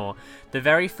Sonic anymore. The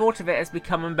very thought of it has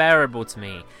become unbearable to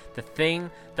me. The thing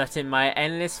that in my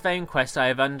endless fame quest I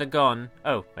have undergone...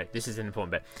 Oh, wait, this is an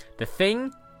important bit. The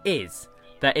thing is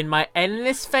that in my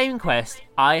endless fame quest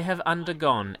I have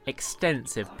undergone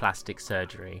extensive plastic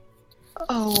surgery.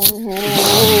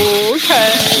 Oh,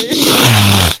 okay.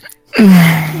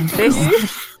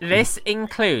 This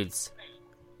includes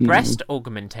breast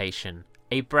augmentation,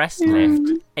 a breast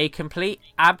lift, a complete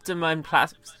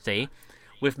abdominoplasty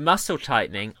with muscle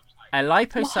tightening, a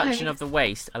liposuction of the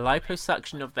waist, a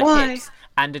liposuction of the hips,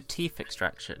 and a teeth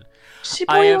extraction. She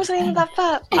probably wasn't even that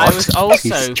fat. I was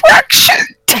also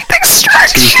Teeth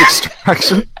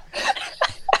extraction.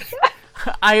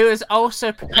 I'm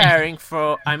also preparing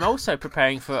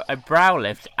for a brow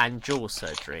lift and jaw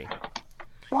surgery.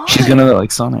 She's gonna look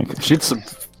like Sonic. She had some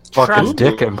fucking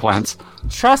dick implants.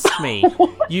 Trust me,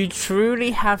 you truly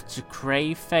have to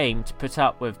crave fame to put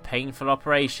up with painful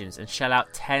operations and shell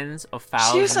out tens of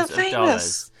thousands of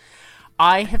dollars.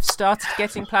 I have started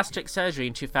getting plastic surgery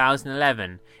in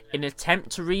 2011 in an attempt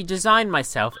to redesign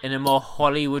myself in a more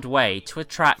Hollywood way to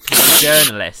attract more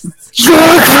journalists. You're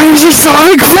a crazy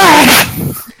Sonic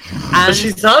fan! But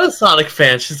she's not a Sonic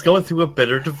fan. She's going through a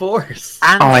bitter divorce.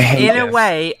 And I hate in a this.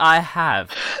 way, I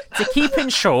have. To keep in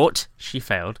short, she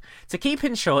failed. To keep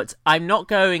in short, I'm not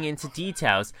going into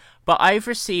details, but I've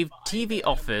received TV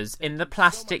offers in the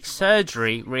plastic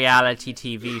surgery reality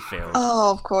TV field.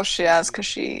 Oh, of course she has, because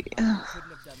she...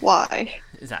 Why?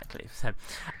 exactly. So,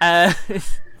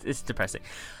 it's depressing.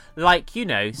 Like, you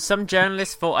know, some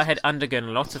journalists thought I had undergone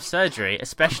a lot of surgery,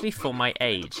 especially for my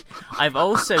age. I've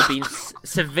also been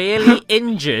severely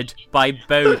injured by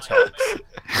Botox.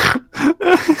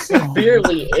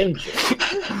 Severely injured.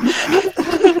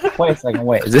 Wait a second,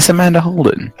 wait. Is this Amanda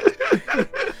Holden?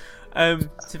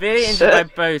 Severely injured by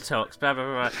Botox, blah, blah,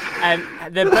 blah.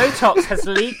 The Botox has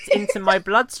leaked into my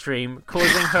bloodstream,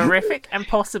 causing horrific and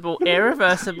possible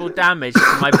irreversible damage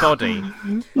to my body.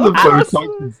 The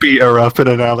Botox beat her up in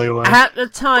an alleyway. At the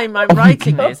time I'm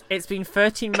writing this, it's been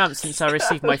 13 months since I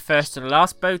received my first and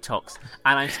last Botox,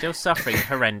 and I'm still suffering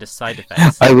horrendous side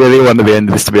effects. I really want the end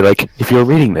of this to be like, if you're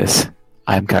reading this,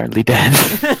 I'm currently dead.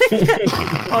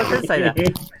 I did say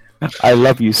that. I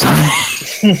love you so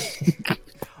much.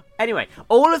 Anyway,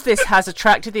 all of this has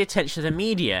attracted the attention of the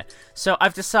media, so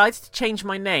I've decided to change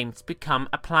my name to become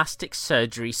a plastic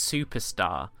surgery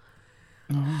superstar.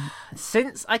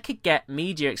 Since I could get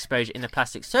media exposure in the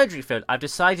plastic surgery field, I've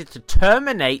decided to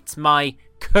terminate my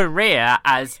career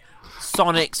as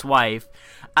Sonic's wife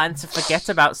and to forget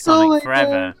about Sonic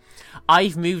forever.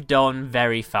 I've moved on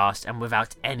very fast and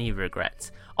without any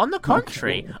regrets. On the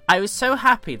contrary, I was so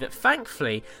happy that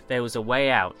thankfully there was a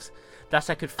way out. That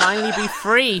I could finally be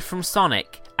free from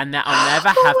Sonic, and that I'll never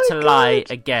have to lie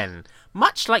again.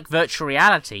 Much like virtual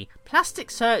reality,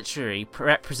 plastic surgery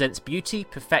represents beauty,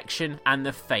 perfection, and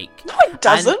the fake. No, it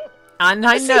doesn't. And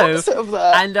I It's the know, opposite of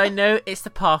that. and I know it's the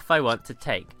path I want to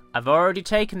take. I've already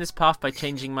taken this path by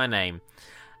changing my name.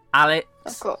 Alex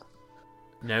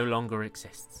no longer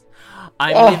exists.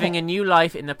 I'm living a new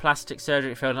life in the plastic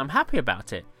surgery field, and I'm happy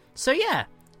about it. So yeah,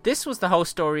 this was the whole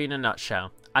story in a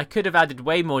nutshell. I could have added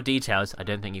way more details. I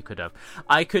don't think you could have.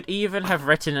 I could even have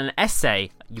written an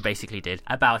essay, you basically did,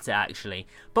 about it actually.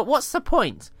 But what's the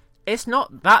point? It's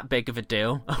not that big of a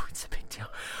deal. Oh, it's a big deal.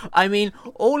 I mean,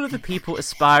 all of the people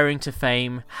aspiring to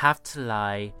fame have to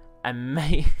lie and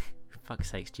make... fuck's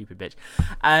sake, stupid bitch.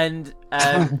 And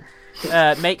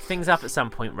make things up at some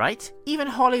point, right? Even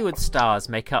Hollywood stars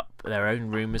make up their own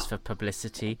rumours for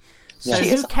publicity. So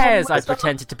who cares I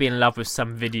pretended to be in love with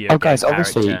some video guys, game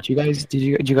obviously, character? do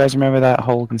you guys remember that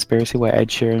whole conspiracy where Ed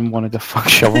Sheeran wanted to fuck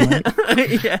Shovel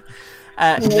Knight? Yeah.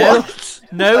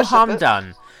 No That harm shit.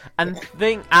 done.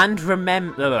 And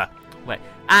remember... Wait.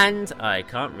 And... I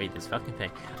can't read this fucking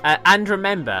thing. And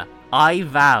remember, I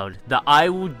vowed that I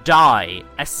will die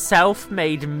a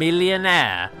self-made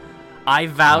millionaire. I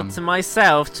vowed to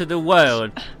myself, to the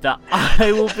world, that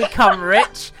I will become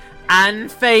rich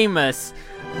and famous.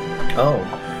 Oh.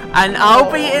 And I'll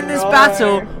be in this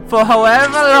battle for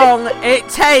however long it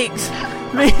takes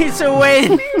me to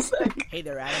win. Hey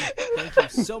there, Adam. Thank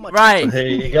you so much. Right. There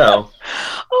you go.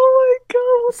 Oh my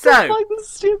god, what So- the fuck, this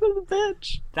stupid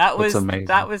bitch. That was amazing.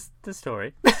 that was the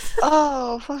story.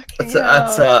 Oh, fucking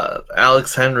That's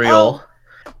Alex Henriol.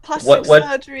 Plastic what-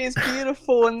 surgery is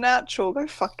beautiful and natural. Go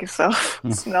fuck yourself.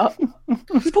 It's not.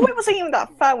 She probably wasn't even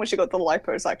that fat when she got the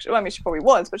liposuction. Well, I mean, she probably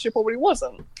was, but she probably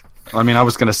wasn't. I mean, I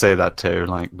was going to say that too,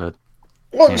 like, but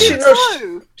Well, Yeah. she,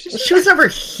 No, she was never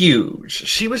huge.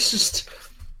 She was just,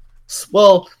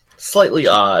 well, slightly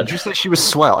odd. did you say she was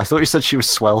swell? I thought you said she was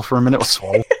swell for a minute, or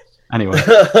swell. Anyway,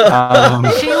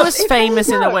 She was famous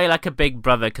in a way like a Big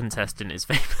Brother contestant is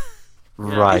famous.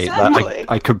 right. Exactly.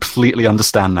 I completely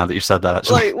understand now that you said that,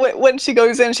 actually. like when she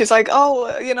goes in, she's like,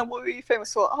 "Oh, you know, what were you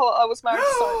famous for? Oh, I was married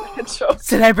to Sonic the Hedgehog."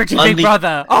 Celebrity On Big the-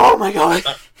 Brother. Oh my god.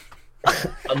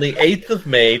 On the 8th of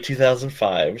May,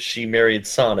 2005, she married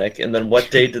Sonic, and then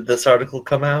what day did this article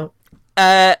come out?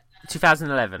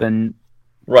 2011. Then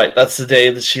Right, that's the day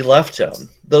that she left him.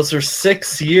 Those are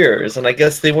 6 years, and I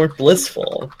guess they weren't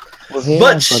blissful.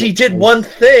 But she did one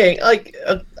thing, like,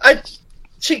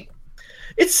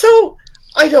 it's so,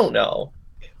 I don't know.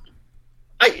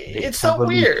 It's so Have a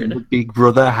look in weird. the Big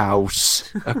Brother house.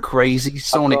 A crazy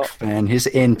Sonic fan has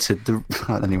entered the.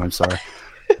 Anyway, I'm sorry.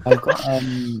 I've got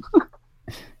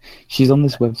she's on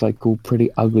this website called Pretty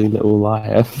Ugly Little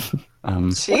Liar.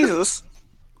 Jesus.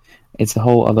 It's a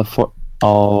whole other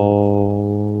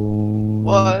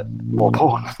What? More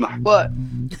porn. No. What?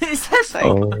 Is that like,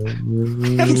 Oh,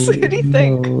 Haven't seen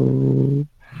anything. no.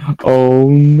 Oh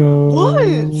no. What?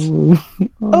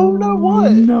 Oh no,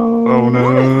 what? No. Oh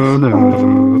no, no,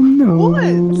 Oh no.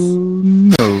 What?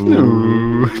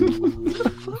 no.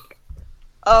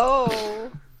 Oh.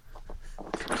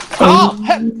 Oh.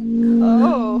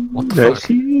 Oh. What the There fuck?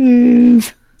 she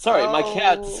is. Sorry, my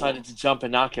cat Oh. decided to jump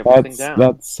and knock everything down.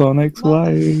 That's Sonic's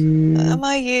wife.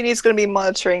 My uni's gonna be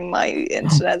monitoring my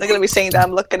internet. They're gonna be saying that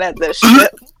I'm looking at this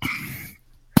shit.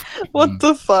 What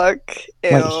the fuck? Ew.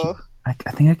 Wait,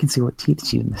 I think I can see what teeth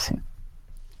she's missing.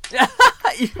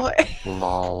 What?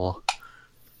 Lol.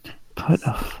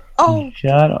 Oh,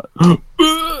 Shut up.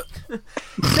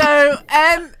 So,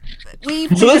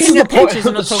 we've So this is taken the up point pictures of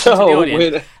and not the talking to the show.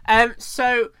 audience. Wait.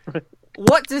 So,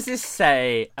 what does this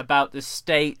say about the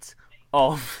state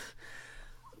of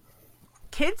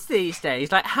kids these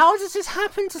days? Like, how does this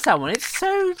happen to someone? It's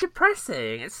so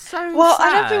depressing. It's so well, sad.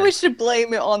 I don't think we should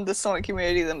blame it on the Sonic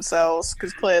community themselves,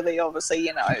 because clearly, obviously,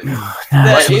 you know,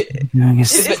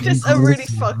 it's just a really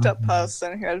fucked up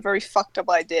person who had very fucked up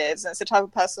ideas, and it's the type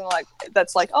of person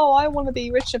that's like, oh, I want to be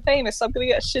rich and famous, so I'm gonna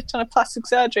get a shit ton of plastic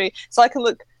surgery so I can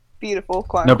look beautiful.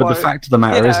 Quote No, but the unquote. fact of the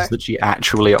matter You is know. that she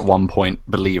actually at one point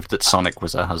believed that Sonic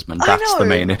was her husband. I That's the know.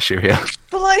 main issue here.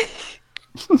 But like,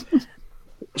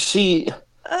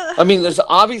 I mean, there's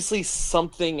obviously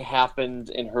something happened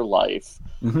in her life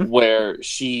where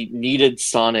she needed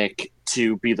Sonic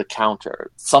to be the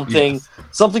counter. Something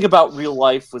about real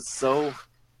life was so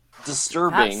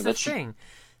disturbing That's the thing.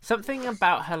 Something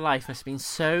about her life must have been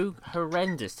so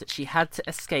horrendous that she had to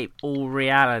escape all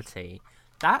reality.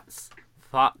 That's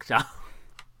fucked up.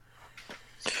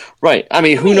 Right. I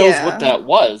mean, who knows Yeah. what that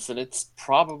was? And it's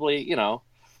probably, you know,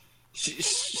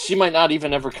 she might not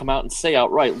even ever come out and say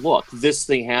outright, look, this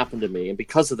thing happened to me. And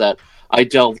because of that, I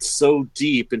delved so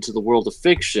deep into the world of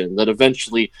fiction that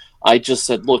eventually I just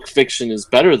said, look, fiction is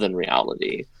better than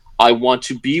reality. I want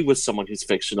to be with someone who's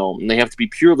fictional, and they have to be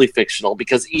purely fictional,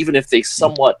 because even if they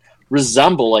somewhat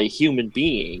resemble a human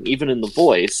being, even in the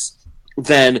voice,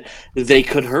 then they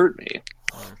could hurt me.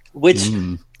 Which,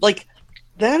 like,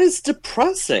 that is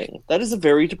depressing. That is a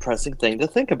very depressing thing to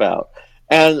think about.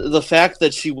 And the fact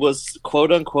that she was,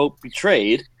 quote-unquote,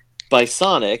 betrayed by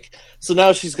Sonic, so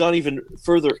now she's gone even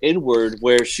further inward,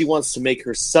 where she wants to make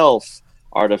herself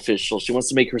artificial. She wants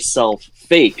to make herself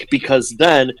fake, because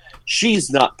then she's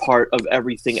not part of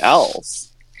everything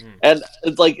else. And,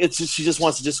 like, it's just, she just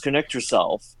wants to disconnect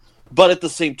herself. But at the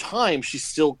same time, she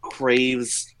still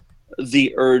craves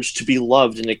the urge to be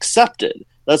loved and accepted.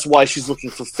 That's why she's looking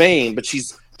for fame, but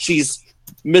she's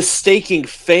mistaking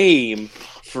fame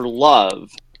for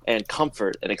love and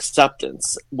comfort and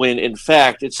acceptance, when in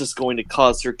fact it's just going to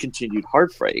cause her continued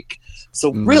heartbreak.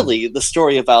 So really, the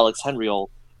story of Alex Henriol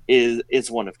is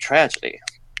one of tragedy.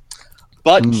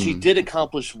 But she did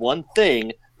accomplish one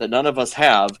thing that none of us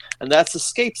have, and that's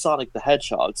escape Sonic the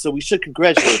Hedgehog. So we should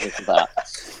congratulate her for that.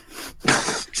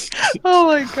 oh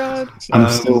my god. I'm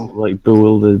still like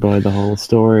bewildered by the whole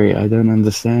story. I don't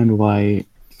understand why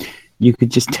you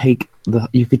could just take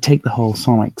the whole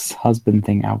Sonic's husband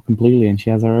thing out completely, and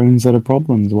she has her own set of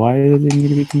problems. Why does it need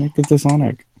to be connected to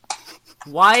Sonic?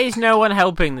 Why is no one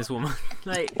helping this woman?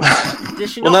 Like,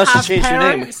 does she Well, not now she have changed her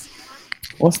name. parents?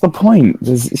 What's the point?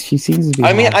 She seems to be.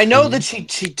 I mean, I know that she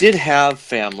did have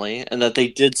family, and that they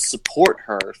did support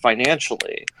her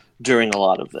financially during a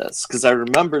lot of this. Because I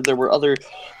remember there were other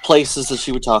places that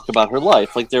she would talk about her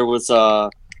life. Like there was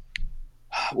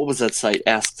what was that site?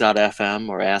 Ask.fm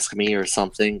or Ask Me or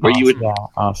something, where you would.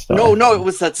 No, it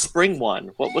was that Spring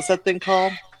one. What was that thing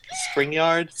called? Spring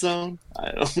Yard Zone?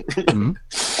 I don't remember.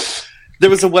 There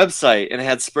was a website, and it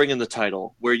had Spring in the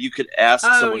title, where you could ask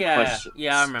someone questions.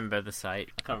 Yeah, I remember the site.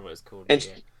 I can't remember what it's called.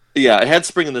 And yeah, it had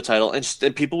Spring in the title, and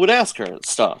people would ask her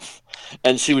stuff.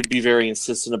 And she would be very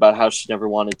insistent about how she never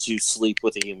wanted to sleep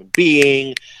with a human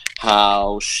being,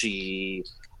 how she,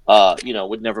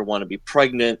 would never want to be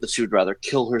pregnant, that she would rather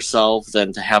kill herself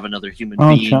than to have another human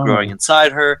being growing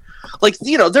inside her. Like,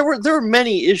 there were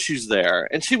many issues there,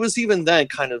 and she was even then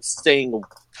kind of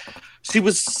she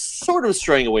was sort of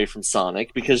straying away from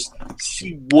Sonic, because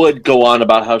she would go on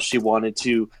about how she wanted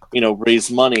to,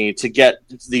 raise money to get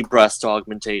the breast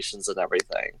augmentations and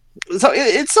everything. So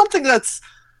it's something that's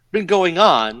been going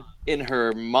on in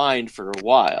her mind for a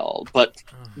while, but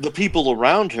the people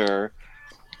around her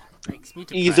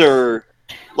either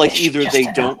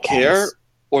they don't care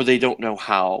or they don't know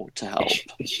how to help.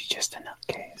 Is she just a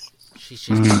nutcase? She's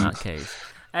just a nutcase.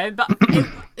 But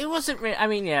it wasn't really. I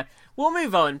mean, yeah. We'll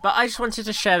move on, but I just wanted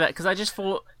to share that because I just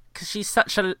thought, because she's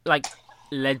such a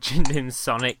legend in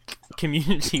Sonic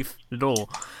community lore.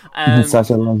 Such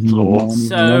a legend.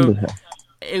 So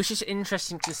it was just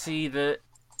interesting to see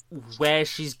where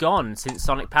she's gone since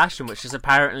Sonic Passion, which is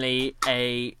apparently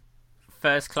a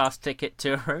first-class ticket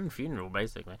to her own funeral,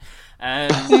 basically.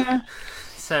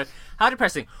 So, how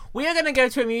depressing. We are going to go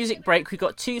to a music break. We've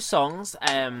got 2 songs,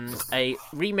 a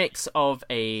remix of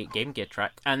a Game Gear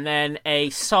track, and then a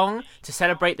song to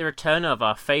celebrate the return of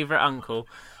our favourite uncle.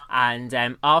 And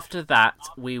after that,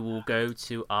 we will go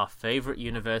to our favourite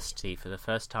university for the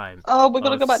first time. Oh, we're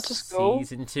going to go back to school?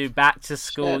 Season 2, back to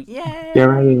school. Yay! Get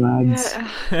ready, lads.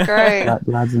 Yeah. Great.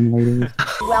 Lads and ladies.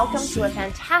 Welcome to a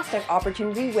fantastic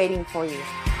opportunity waiting for you.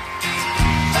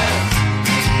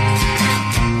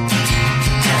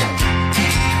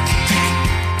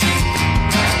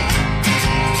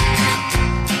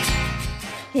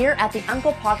 Here at the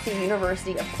Uncle Poxy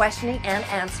University of Questioning and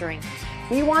Answering,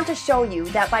 we want to show you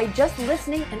that by just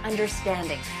listening and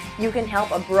understanding, you can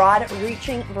help a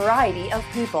broad-reaching variety of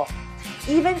people,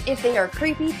 even if they are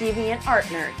creepy, deviant art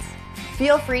nerds.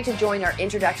 Feel free to join our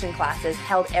introduction classes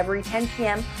held every 10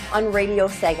 p.m. on Radio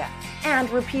Sega and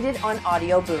repeated on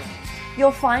Audio Boom.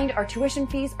 You'll find our tuition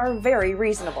fees are very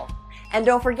reasonable. And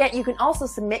don't forget, you can also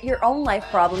submit your own life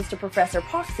problems to Professor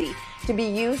Poxy to be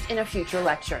used in a future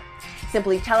lecture.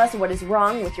 Simply tell us what is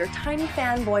wrong with your tiny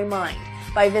fanboy mind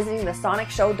by visiting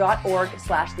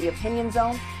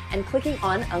thesonicshow.org/theopinionzone and clicking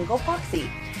on Uncle Poxy.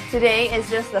 Today is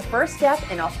just the first step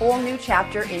in a whole new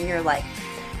chapter in your life.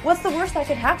 What's the worst that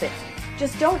could happen?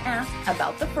 Just don't ask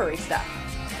about the furry stuff.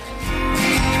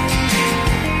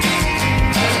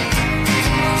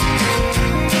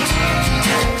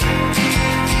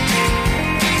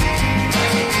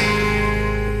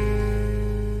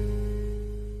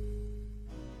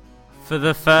 For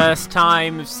the first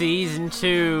time of Season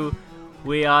 2,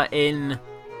 we are in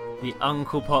the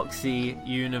Uncle Poxy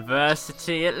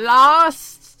University at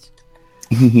last!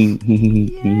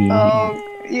 Oh,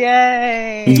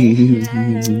 yay!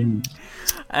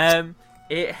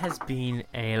 It has been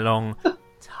a long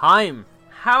time.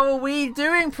 How are we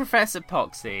doing, Professor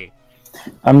Poxy?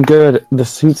 I'm good. The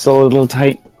suit's a little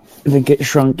tight. They get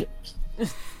shrunk.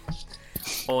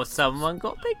 Or someone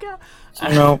got bigger.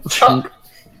 No, shrunk.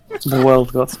 The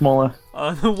world got smaller.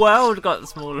 Oh, the world got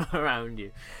smaller around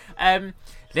you.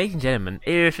 Ladies and gentlemen,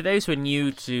 for those who are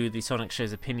new to the Sonic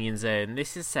Show's Opinion Zone,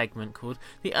 this is a segment called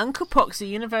the Uncle Poxy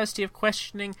University of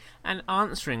Questioning and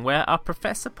Answering, where our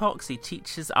Professor Poxy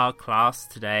teaches our class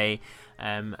today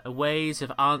ways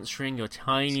of answering your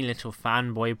tiny little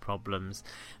fanboy problems.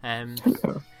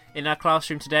 In our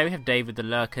classroom today, we have David the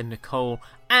Lurker, Nicole,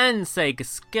 and Sega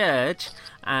Scourge,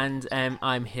 and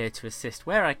I'm here to assist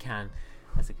where I can.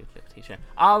 That's a good little teacher.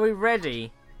 Are we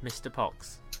ready, Mr.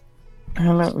 Pox?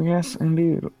 Hello, yes,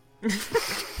 indeed. What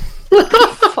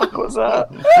the fuck was that?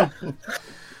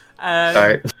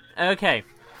 Alright. Okay,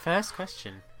 first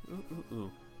question. Ooh.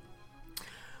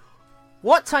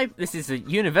 What type... This is a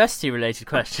university-related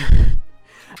question.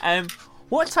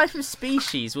 What type of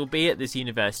species will be at this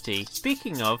university?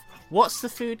 Speaking of, what's the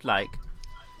food like?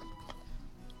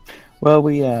 Well,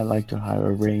 we like to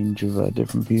hire a range of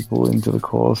different people into the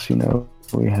course, you know.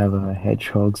 We have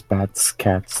hedgehogs, bats,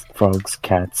 cats, frogs,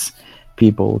 cats,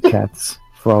 people, cats,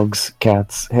 frogs,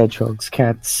 cats, hedgehogs,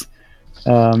 cats.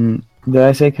 Did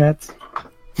I say cats?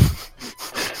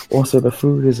 Also, the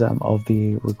food is of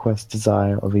the request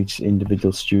desire of each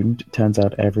individual student. It turns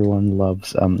out everyone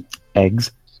loves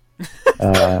eggs.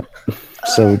 So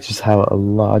we just have a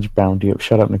large bounty of...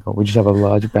 Shut up, Nicole. We just have a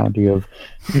large bounty of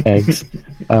eggs.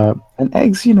 And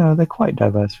eggs, you know, they're quite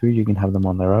diverse food. You can have them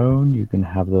on their own. You can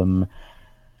have them...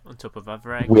 on top of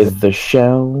other eggs. With the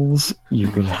shells. You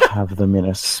can have them in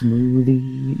a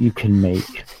smoothie. You can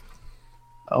make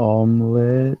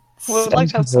omelets. Well, I'd like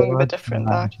to have something a bit different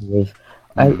there.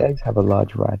 Eggs have a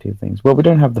large variety of things. Well, we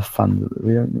don't have the fun.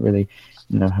 We don't really...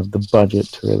 have the budget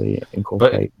to really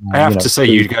incorporate. But I have to say,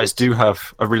 you guys do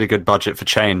have a really good budget for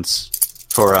chains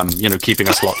for keeping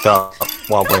us locked up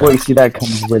while we're. Well, you see, that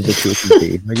comes with the tuition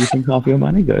fee. Where do you think half your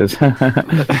money goes?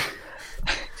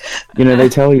 They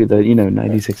tell you that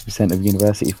 96% of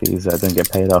university fees don't get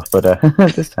paid off, but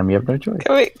this time you have no choice.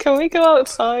 Can we go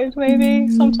outside maybe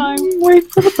sometime?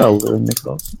 Wait for the bell to ring,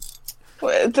 Nicole.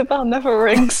 Wait, the bell never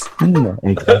rings. No,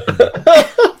 exactly.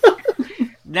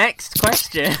 Next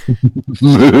question.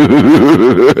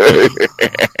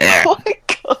 Oh my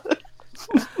god.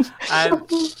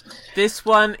 This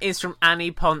one is from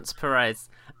Annie Ponce Perez.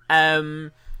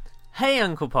 Hey,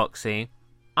 Uncle Poxy.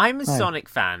 I'm a Sonic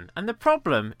fan, and the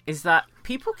problem is that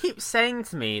people keep saying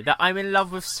to me that I'm in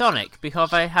love with Sonic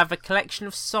because I have a collection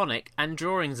of Sonic and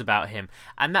drawings about him,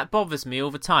 and that bothers me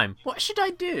all the time. What should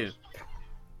I do?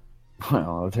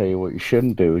 Well, I'll tell you what you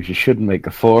shouldn't do is you shouldn't make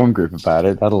a forum group about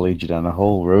it. That'll lead you down a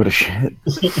whole road of shit.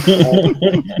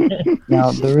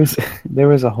 Now, there is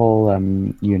a whole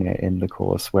unit in the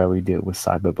course where we deal with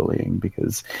cyberbullying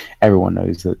because everyone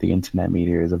knows that the internet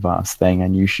media is a vast thing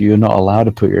and you're not allowed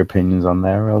to put your opinions on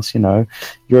there or else, your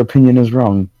opinion is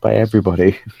wrong by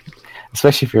everybody.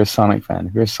 Especially if you're a Sonic fan.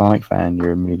 If you're a Sonic fan,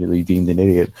 you're immediately deemed an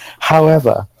idiot.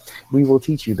 However, we will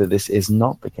teach you that this is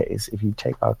not the case. If you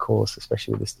take our course,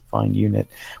 especially with this defined unit,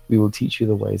 we will teach you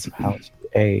the ways of how to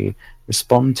A,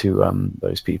 respond to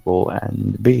those people,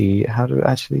 and B, how to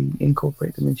actually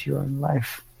incorporate them into your own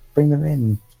life. Bring them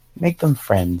in. Make them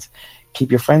friends. Keep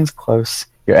your friends close,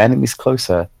 your enemies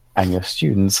closer, and your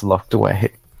students locked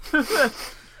away.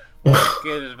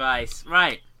 Good advice.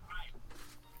 Right.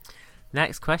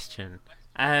 Next question.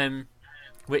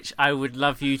 which I would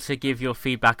love you to give your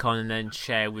feedback on and then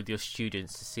share with your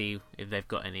students to see if they've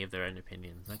got any of their own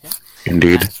opinions. Okay.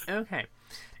 Indeed. Okay.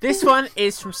 This one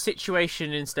is from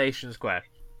Situation in Station Square.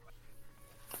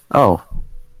 Oh,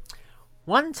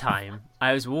 One time,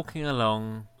 I was walking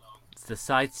along the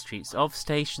side streets of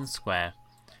Station Square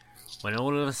when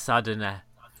all of a sudden a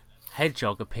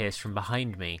hedgehog appears from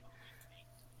behind me.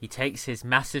 He takes his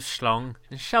massive schlong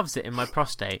and shoves it in my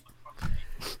prostate.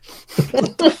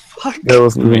 there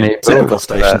wasn't even any Typical build up to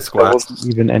Station that. Square. There wasn't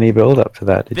even any build up to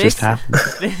that. It just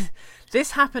happened.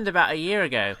 This happened about a year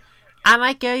ago, and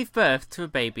I gave birth to a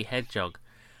baby hedgehog.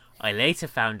 I later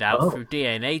found out through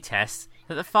DNA tests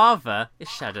that the father is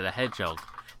Shadow the Hedgehog.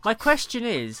 My question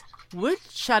is, would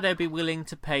Shadow be willing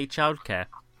to pay childcare?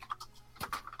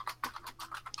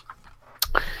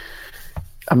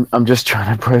 I'm just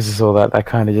trying to process all that. That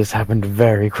kind of just happened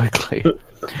very quickly.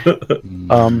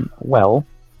 Well,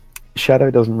 Shadow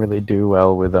doesn't really do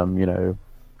well with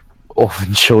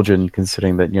orphan children,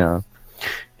 considering that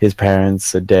his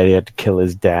parents are dead. He had to kill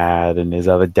his dad, and his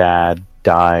other dad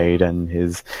died, and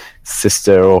his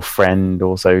sister or friend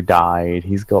also died.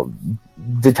 He's got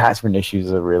detachment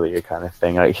issues are really a kind of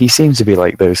thing. Like, he seems to be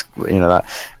like those, that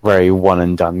very one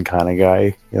and done kind of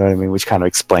guy. You know what I mean? Which kind of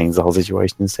explains the whole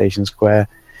situation in Station Square.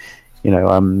 Think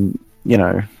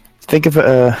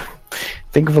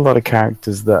of a lot of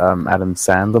characters that Adam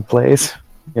Sandler plays.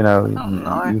 You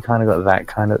kind of got that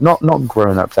kind of not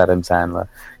grown up Adam Sandler,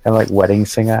 kind of like wedding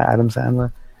singer Adam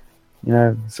Sandler.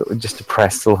 Sort of just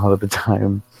depressed a lot of the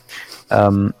time.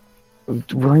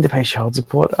 Willing to pay child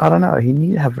support? I don't know. He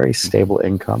needs to have very stable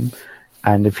income,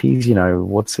 and if he's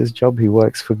what's his job? He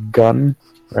works for Gun,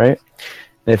 right?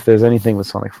 If there's anything with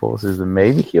Sonic Forces, then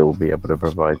maybe he'll be able to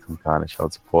provide some kind of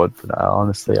child support. But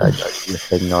honestly, I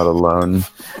think not alone,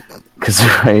 because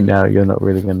right now you're not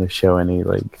really going to show any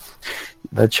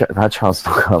that child's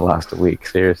not going to last a week,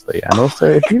 seriously. And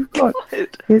also, if you've got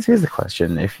here's the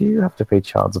question: if you have to pay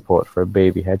child support for a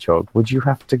baby hedgehog, would you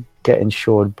have to get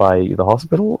insured by the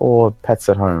hospital or Pets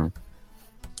at Home?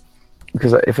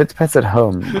 Because if it's Pets at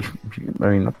Home,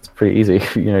 that's pretty easy.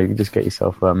 You can just get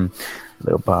yourself a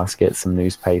little basket, some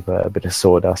newspaper, a bit of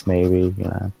sawdust, maybe.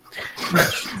 The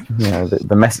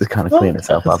mess is kind of clean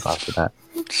itself up after that.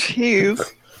 Jeez.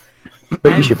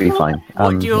 But you should be fine.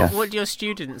 What do your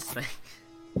students think?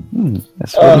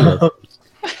 That's really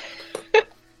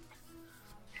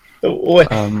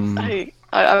good.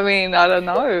 I mean, I don't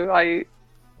know. I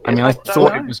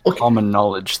thought it was common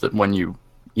knowledge that when you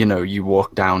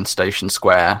walk down Station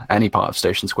Square, any part of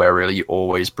Station Square, really, you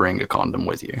always bring a condom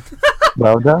with you.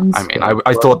 Well done. I mean,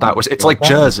 I thought that was... It's like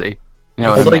Jersey. You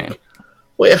know what I mean?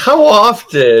 Wait, how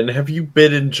often have you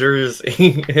been in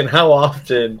Jersey? And how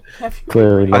often...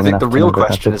 Clearly, I think the real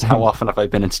question is, how often have I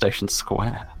been in Station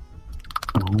Square?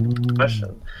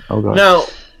 Question. Oh, God. Now,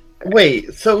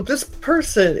 wait, so this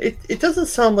person, it doesn't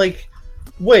sound like...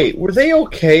 Wait, were they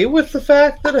okay with the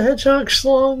fact that a hedgehog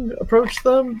schlong approached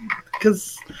them?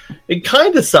 Because it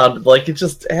kind of sounded like it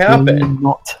just happened. You're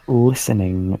not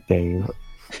listening, Dave.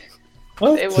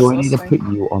 What? So I need to put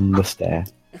you on the stair.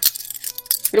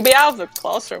 You'll be out of the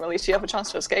classroom, at least you have a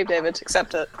chance to escape, David.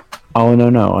 Accept it. Oh,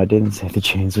 no, I didn't say the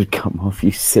chains would come off,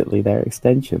 you silly. They're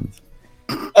extensions.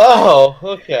 Oh,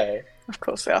 okay. Of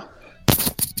course they are.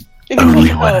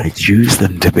 Only when I choose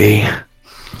them to be.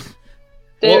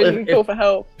 David, you can call for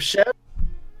help.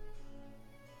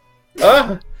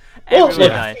 Well,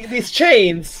 look, these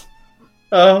chains.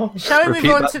 Oh. Shall we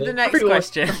move on to the next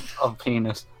question? Of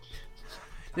penis.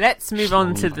 Let's move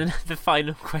on to the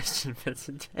final question for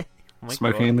today. Oh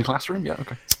Smoking in the classroom? Yeah,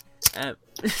 okay.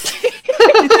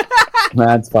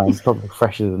 That's fine. It's probably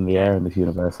fresher than the air in this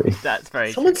university. That's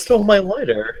very Someone stole my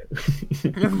lighter.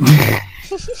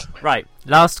 Right,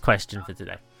 last question for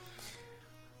today.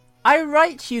 I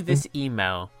write you this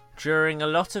email during a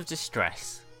lot of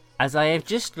distress, as I have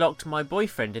just locked my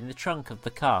boyfriend in the trunk of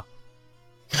the car.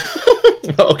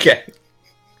 Okay.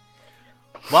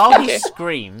 While he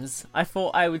screams, I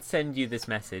thought I would send you this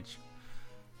message.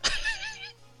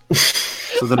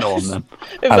 So the norm then.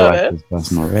 I like this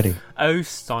person already. Oh,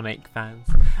 Sonic fans.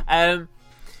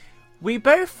 We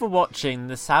both were watching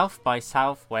the South by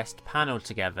Southwest panel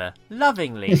together,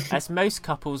 lovingly, as most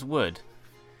couples would.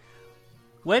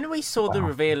 When we saw the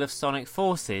reveal of Sonic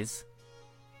Forces,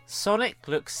 Sonic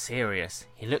looks serious.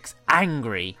 He looks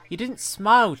angry. He didn't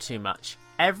smile too much.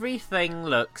 Everything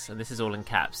looks, and this is all in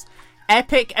caps,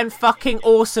 epic and fucking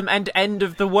awesome and end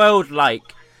of the world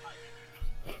like.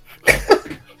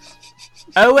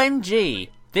 OMG,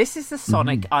 this is the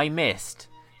Sonic I missed.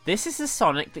 This is the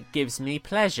Sonic that gives me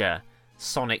pleasure.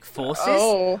 Sonic Forces?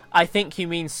 Oh. I think you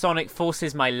mean Sonic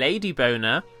Forces my lady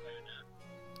boner.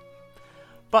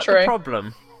 But True. the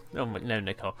problem... Oh, no,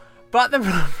 Nicole. But the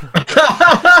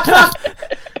problem...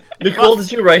 Nicole,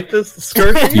 did you write this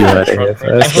scourge? You heard it here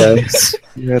first, guys.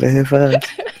 You heard it here first.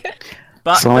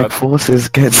 But Sonic Forces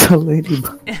gets a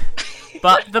ladybug.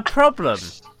 But the problem,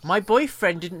 my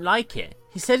boyfriend didn't like it.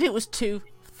 He said it was too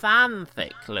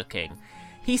fanfic looking.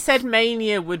 He said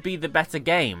Mania would be the better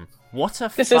game. What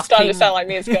a This fucking... is starting to sound like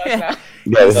me as girls now.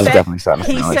 Yeah, this is definitely starting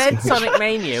to He sound like said Sonic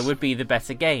Mania would be the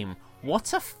better game.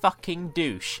 What a fucking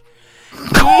douche.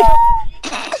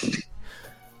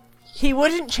 He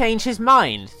wouldn't change his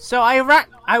mind, so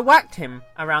I whacked him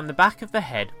around the back of the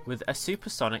head with a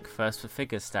supersonic First for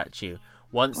Figures statue.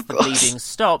 Once the bleeding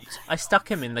stopped, I stuck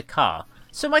him in the car.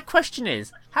 So my question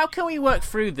is, how can we work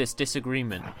through this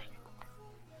disagreement?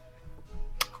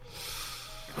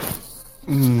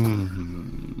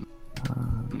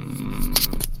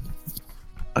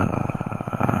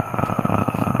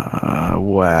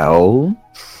 Well,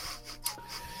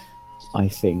 I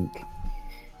think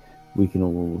we can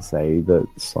all say that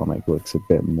Sonic looks a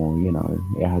bit more,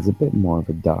 it has a bit more of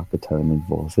a darker tone than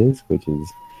Forces, which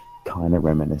is kind of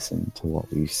reminiscent to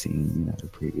what we've seen,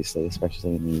 previously,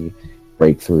 especially in the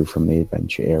breakthrough from the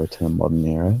adventure era to the modern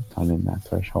era, kind of in that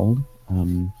threshold.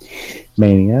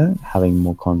 Mania, having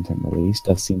more content released,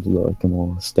 does seem to look like a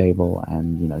more stable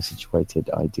and, situated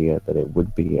idea that it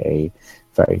would be a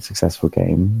very successful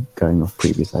game, going off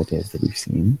previous ideas that we've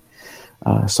seen.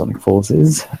 Sonic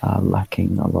Forces,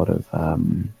 lacking a lot of,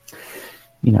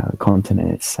 content in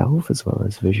itself, as well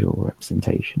as visual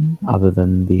representation, other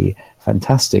than the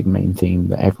fantastic main theme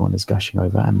that everyone is gushing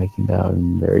over and making their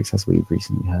own lyrics, as we've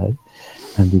recently heard,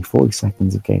 and the 40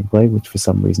 seconds of gameplay, which for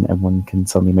some reason everyone can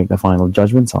suddenly make their final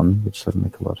judgments on, which doesn't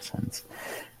make a lot of sense.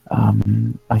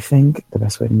 I think the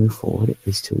best way to move forward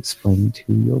is to explain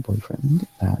to your boyfriend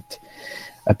that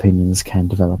opinions can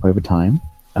develop over time,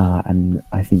 and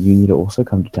I think you need to also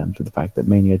come to terms with the fact that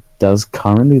Mania does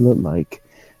currently look like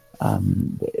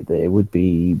it would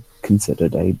be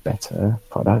considered a better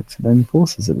product than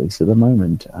Forces, at least at the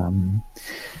moment.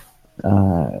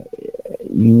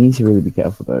 You need to really be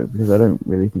careful, though, because I don't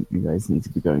really think you guys need to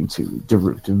be going to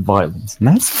derivative violence. And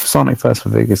that's Sonic First for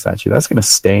Figures statue. That's going to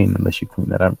stain unless you clean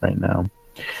that up right now.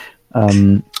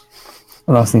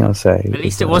 Last thing I'll say... At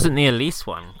least it wasn't the Elise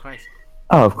one. Christ.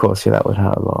 Oh, of course, yeah, that would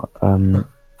hurt a lot.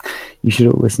 You should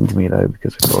all listen to me, though,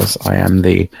 because, of course, I am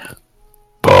the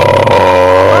boss.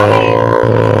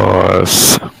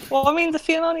 Well, I mean, the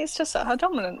feeling is just at her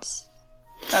dominance.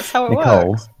 That's how it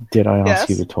Nicole, works. did I ask Yes.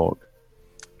 you to talk?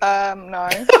 No.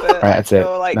 But Right, that's it.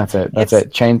 Like, That's it. That's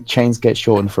it. Chains get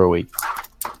shortened for a week.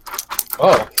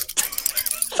 Oh,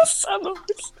 The sound of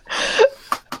this.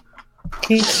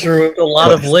 he's ruined a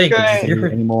lot of legs. Great.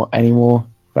 Any more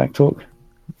back talk?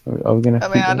 Are we gonna? I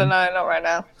mean, I don't know, not right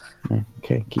now. know.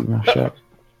 Okay, keep your mouth shut.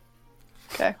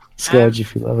 Okay. Scourge,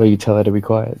 if you love her, you tell her to be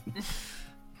quiet.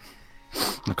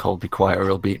 Nicole, be quiet or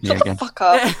he'll beat me Shut again. the fuck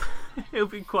up. He'll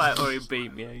be quiet or he'll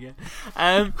beat me again.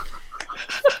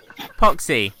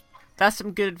 Poxy, that's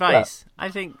some good advice. I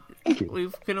think we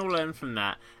can all learn from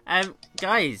that.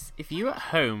 Guys, if you at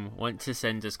home want to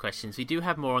send us questions, we do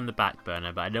have more on the back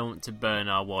burner, but I don't want to burn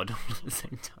our wad all at the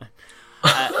same time.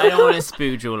 I don't want to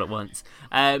spooge all at once.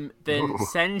 Then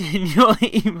send in your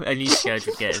email. I need Scourge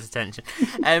to get his attention.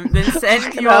 Then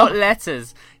send your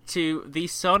letters to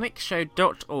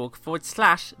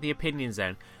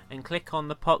thesonicshow.org/theopinionzone and click on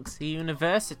the Poxy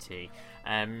University.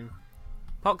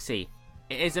 Poxy,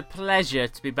 it is a pleasure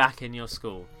to be back in your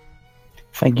school.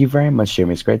 Thank you very much,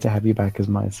 Jimmy. It's great to have you back as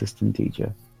my assistant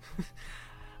teacher.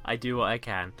 I do what I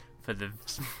can for the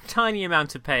tiny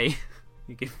amount of pay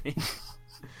you give me.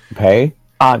 Pay?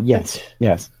 Yes.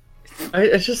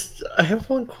 I have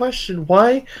one question.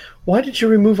 Why did you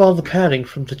remove all the padding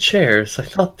from the chairs? I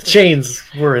thought the chains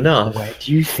were enough. Where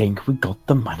do you think we got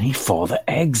the money for the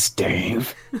eggs,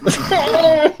 Dave?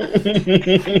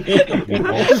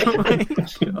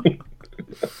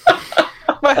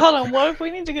 Wait, hold on. What if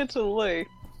we need to go to the loo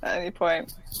at any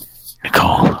point?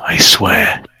 Nicole, I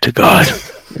swear to God,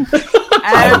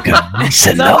 I will go nice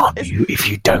and on you if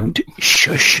you don't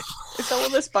shush. Is that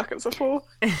what this buckets are for?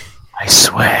 I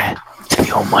swear to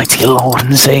the almighty Lord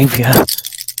and Saviour,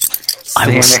 I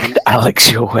will send Alex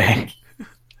your way.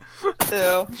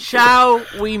 Ew. Shall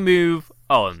we move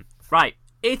on? Right,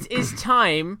 it is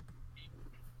time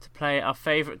to play our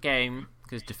favourite game,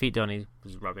 because Defeat Donnie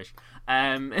was rubbish.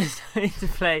 It's time to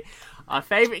play our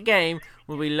favourite game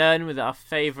where we learn with our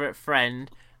favourite friend.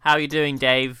 How are you doing,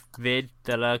 Dave? Vid,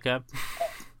 the lurker?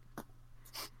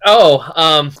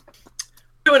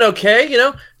 Doing okay,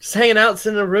 just hanging out,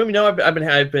 sitting in a room. I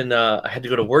had to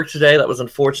go to work today. That was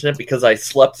unfortunate because I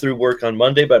slept through work on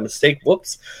Monday by mistake.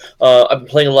 Whoops. I've been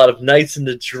playing a lot of Nights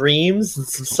into Dreams and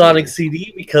some Sonic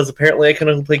CD because apparently I can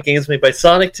only play games made by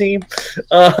Sonic Team.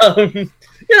 So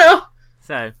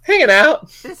hanging out.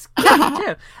 It's good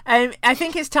too. I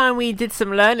think it's time we did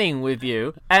some learning with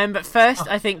you. But first,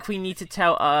 I think we need to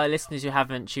tell our listeners who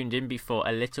haven't tuned in before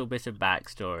a little bit of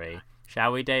backstory.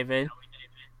 Shall we, David?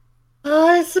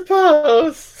 I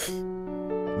suppose.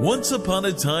 Once upon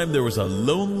a time, there was a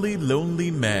lonely, lonely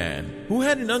man who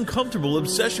had an uncomfortable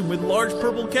obsession with large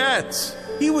purple cats.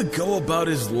 He would go about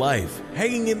his life,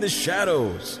 hanging in the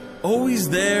shadows, always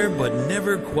there but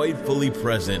never quite fully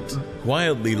present,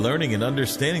 quietly learning and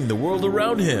understanding the world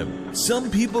around him. Some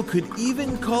people could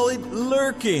even call it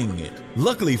lurking.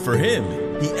 Luckily for him,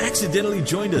 he accidentally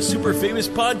joined a super famous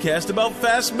podcast about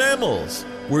fast mammals,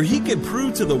 where he could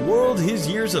prove to the world his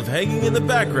years of hanging in the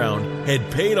background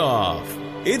had paid off.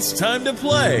 It's time to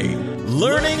play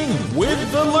Learning with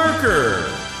the Lurker.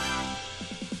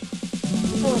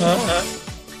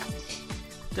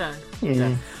 Done.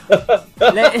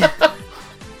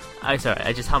 Oh, sorry,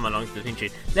 I just hum along to the theme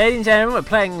tune. Ladies and gentlemen, we're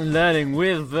playing Learning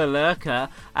with the Lurker.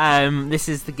 This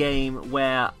is the game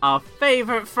where our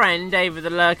favourite friend, David the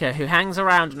Lurker, who hangs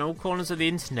around in all corners of the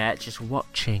internet, just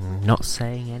watching, not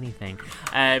saying anything,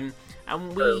 and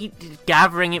we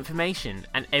gathering information.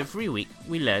 And every week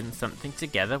we learn something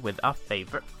together with our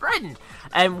favourite friend.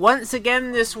 And once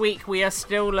again this week we are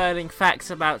still learning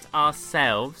facts about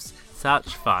ourselves.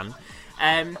 Such fun.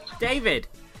 David.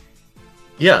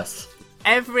 Yes.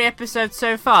 Every episode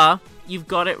so far, you've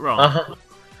got it wrong.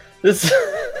 This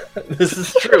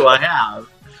is true. I have.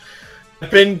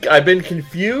 I've been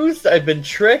confused. I've been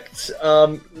tricked.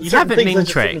 You haven't been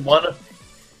tricked.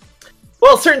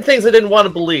 Well, certain things I didn't want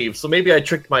to believe, so maybe I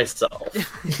tricked myself.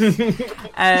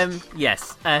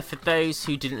 Yes. For those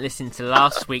who didn't listen to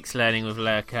last week's Learning with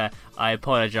Lurker, I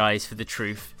apologise for the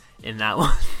truth in that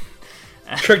one.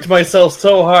 Tricked myself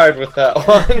so hard with that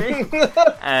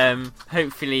one.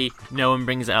 Hopefully no one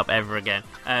brings it up ever again.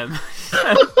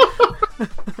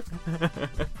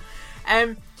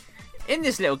 In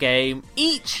this little game,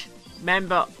 each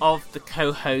member of the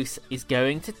co-host is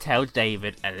going to tell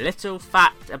David a little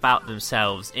fact about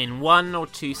themselves in 1 or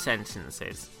 2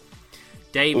 sentences.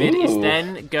 David is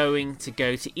then going to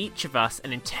go to each of us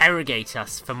and interrogate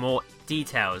us for more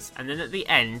details, and then at the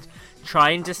end try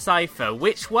and decipher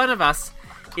which one of us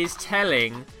is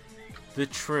telling the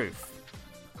truth.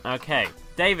 Okay,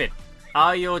 David,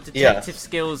 are your detective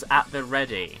skills at the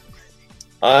ready?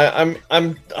 I'm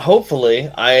hopefully.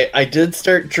 I did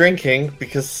start drinking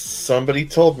because somebody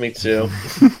told me to.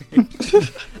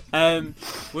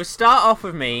 We'll start off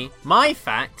with me. My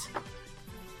fact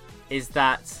is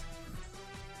that...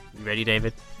 You ready,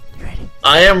 David? You ready?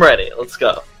 I am ready. Let's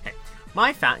go. Okay.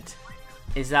 My fact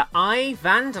is that I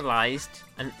vandalized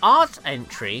an art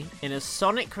entry in a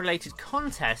Sonic-related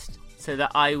contest so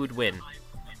that I would win.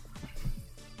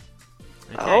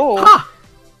 Okay. Oh.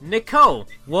 Nicole,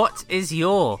 what is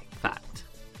your fact?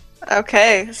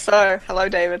 Okay, so hello,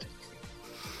 David.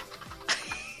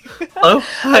 Oh,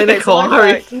 hi, Okay, Nicole. so How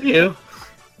are you?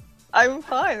 I'm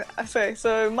fine.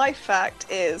 So my fact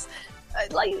is,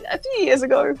 like a few years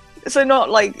ago. So not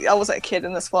like I wasn't a kid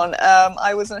in this one.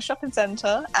 I was in a shopping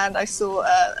centre and I saw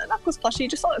a Knuckles plushie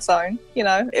just on its own.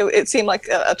 It seemed like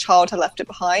a child had left it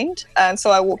behind, and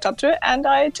so I walked up to it and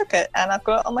I took it and I've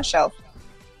got it on my shelf.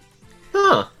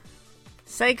 Huh.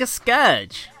 Sega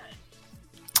Scourge.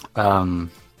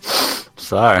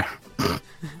 So,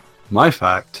 my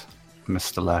fact,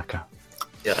 Mr. Lurker,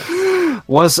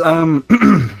 was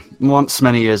once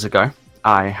many years ago,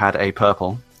 I had a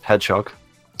purple hedgehog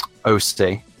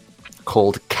OC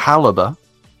called Caliber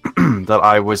that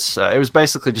I was it was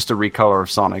basically just a recolor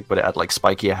of Sonic, but it had like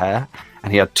spikier hair,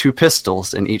 and he had 2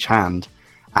 pistols in each hand,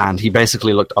 and he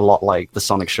basically looked a lot like the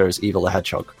Sonic show's Evil the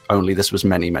Hedgehog, only this was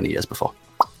many years before.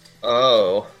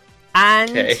 Oh.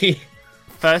 And Okay.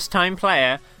 first time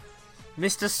player,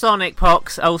 Mr. Sonic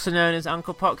Pox, also known as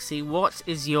Uncle Poxy, what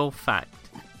is your fact?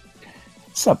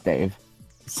 What's up, Dave?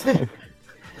 So,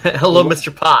 Hello,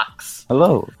 Mr. Pox.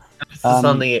 hello. This is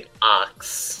on the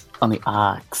Ox. On the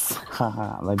Ox.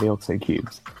 Haha, like the Oxo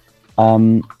cubes.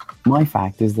 My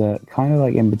fact is that kind of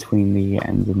like in between the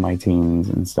ends of my teens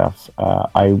and stuff,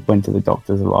 I went to the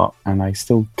doctors a lot, and I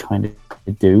still kind of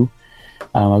do.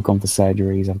 I've gone for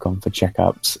surgeries, I've gone for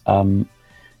checkups.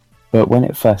 But when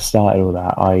it first started all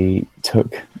that, I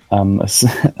took a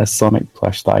Sonic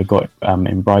plush that I got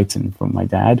in Brighton from my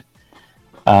dad.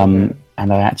 And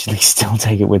I actually still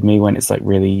take it with me when it's like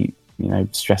really,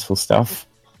 stressful stuff.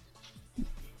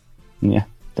 Yeah.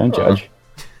 Don't judge.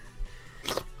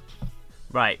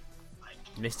 Right.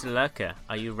 Mr. Lurker,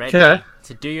 are you ready Okay.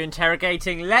 to do your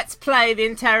interrogating? Let's play the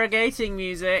interrogating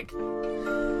music.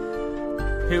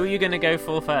 Who are you going to go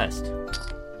for first?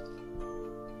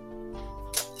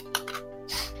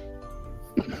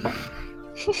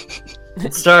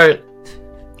 Let's start.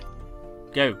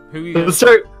 Go. Who are you going Let's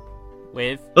start.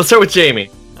 with? Let's start with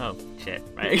Jamie. Oh, shit.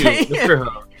 Right, You, okay. Mr.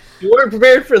 Ho. You weren't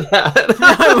prepared for that.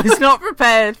 I was not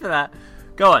prepared for that.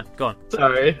 Go on.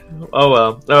 Sorry. Oh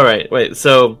well. All right. Wait.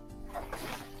 So.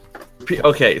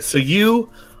 Okay. So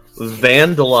you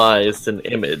vandalized an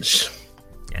image.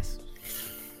 Yes.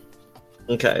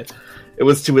 Okay. It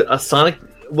was to a Sonic.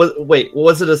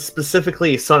 Was it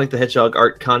specifically a Sonic the Hedgehog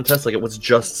art contest? Like it was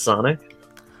just Sonic?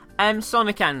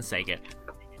 Sonic and Sega.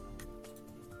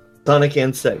 Sonic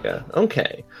and Sega.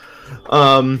 Okay.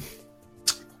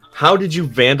 How did you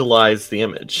vandalize the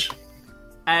image?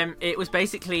 It was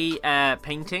basically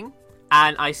painting,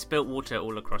 and I spilt water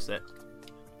all across it,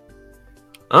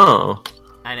 Oh.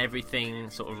 and everything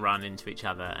sort of ran into each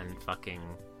other and fucking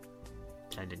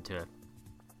turned into a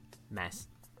mess.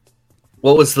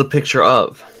 What was the picture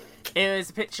of? It was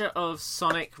a picture of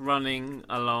Sonic running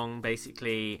along.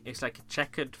 Basically, it's like a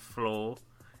checkered floor,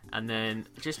 and then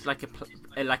just like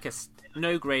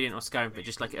no gradient or scarring, but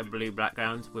just like a blue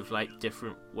background with like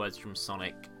different words from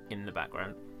Sonic in the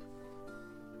background.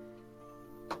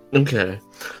 Okay.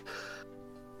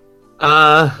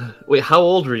 Wait, how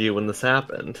old were you when this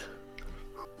happened?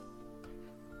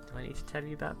 Do I need to tell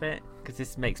you that bit? Because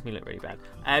this makes me look really bad.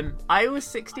 I was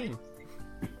 16.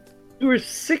 You were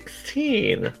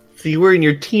 16. So you were in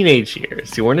your teenage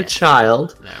years. You weren't a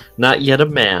child. No. Not yet a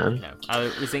man. No,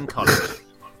 I was in college.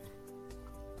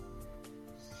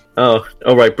 Oh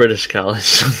right, British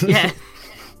college. Yeah.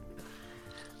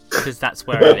 Because that's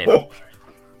where I live.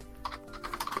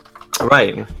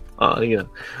 Right. Oh yeah.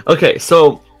 Okay,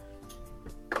 so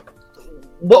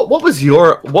what was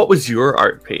your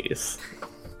art piece?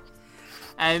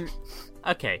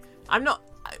 Okay. I'm not...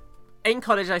 In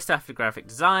college, I studied graphic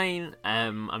design.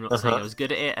 I'm not saying I was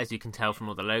good at it, as you can tell from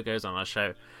all the logos on our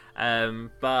show.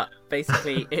 But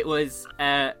basically, it was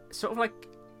sort of like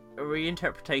a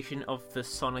reinterpretation of the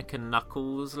Sonic and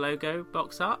Knuckles logo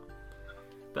box art.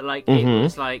 But like it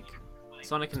was like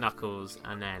Sonic and Knuckles,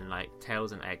 and then like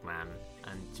Tails and Eggman,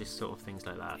 and just sort of things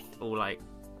like that, all like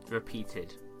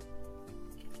repeated.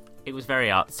 It was very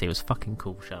artsy. It was fucking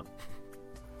cool, shut.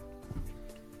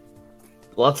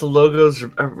 Lots of logos,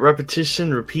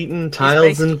 repetition, repeating,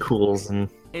 tiles, and cools, and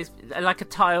it's like a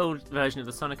tiled version of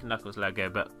the Sonic and Knuckles logo,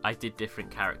 but I did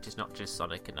different characters, not just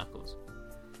Sonic and Knuckles.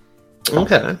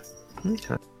 Okay.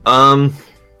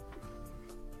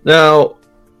 Now,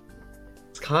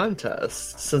 this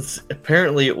contest, since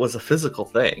apparently it was a physical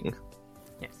thing.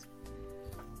 Yes.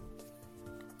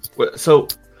 So,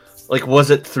 like, was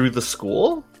it through the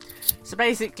school? So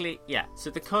basically, yeah. So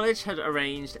the college had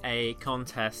arranged a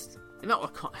contest. I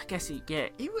guess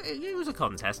it was a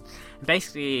contest.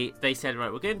 Basically, they said,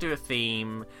 right, we're going to do a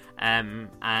theme,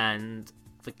 and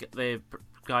the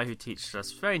guy who teaches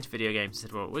us very into video games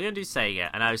said, well, we're going to do Sega,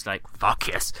 and I was like, fuck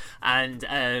yes, and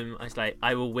I was like,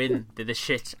 I will win the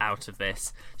shit out of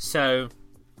this. So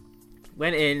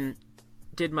went in,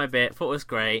 did my bit, thought it was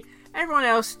great. Everyone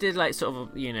else did like sort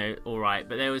of, all right,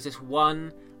 but there was this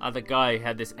one other guy who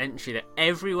had this entry that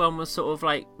everyone was sort of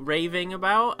like raving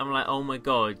about. I'm like, oh my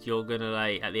god, you're gonna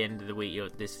like at the end of the week,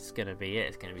 this is gonna be it.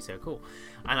 It's gonna be so cool.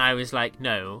 And I was like,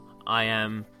 no, I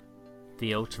am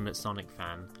the ultimate Sonic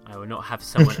fan. I will not have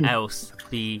someone else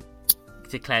be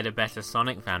declared a better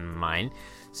Sonic fan than mine.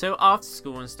 So after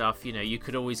school and stuff, you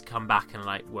could always come back and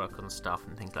like work on stuff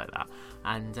and things like that.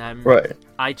 And right.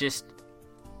 I just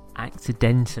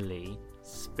accidentally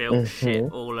spilled shit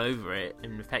all over it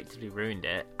and effectively ruined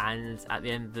it. And at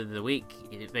the end of the week,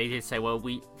 they did say, well,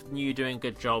 we knew you were doing a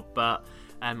good job, but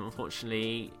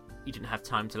unfortunately you didn't have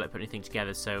time to like put anything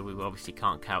together, so we obviously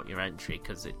can't count your entry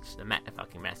because it's a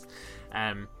fucking mess.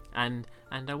 And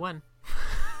I won.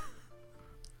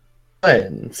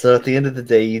 So at the end of the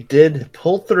day, you did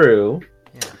pull through.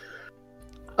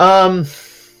 Yeah.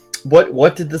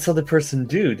 What did this other person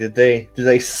do? Did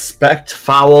they suspect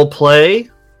foul play?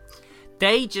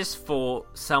 They just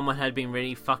thought someone had been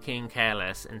really fucking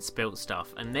careless and spilt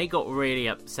stuff, and they got really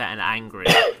upset and angry.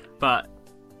 But,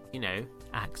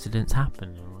 accidents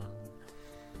happen.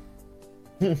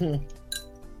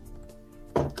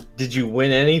 Did you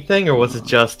win anything, or was it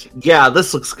just, yeah,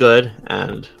 this looks good,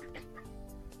 and...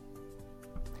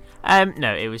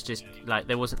 No, it was just, like,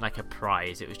 there wasn't, like, a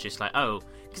prize. It was just like, oh,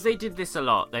 because they did this a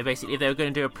lot. They were going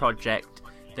to do a project,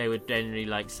 they would generally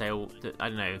like say, I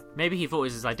don't know, maybe he thought it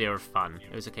was his idea of fun.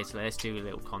 It was okay, so let's do a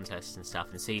little contest and stuff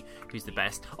and see who's the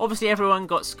best. Obviously, everyone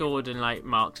got scored and like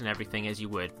marked and everything as you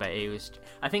would, but it was,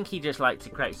 I think he just liked to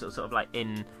create sort of like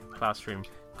in classroom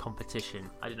competition.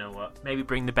 I don't know what, maybe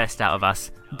bring the best out of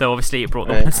us. Though obviously it brought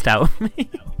the best out of me.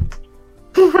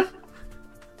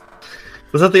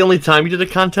 Was that the only time you did a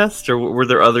contest, or were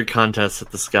there other contests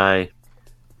at the Sky?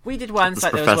 We did once,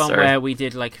 like there was one where we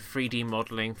did like a 3D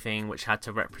modelling thing which had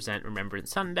to represent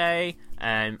Remembrance Sunday,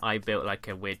 and I built like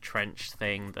a weird trench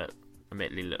thing that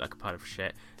admittedly looked like a pile of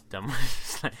shit done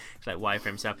with like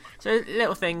wireframe stuff. So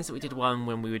little things that we did one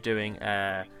when we were doing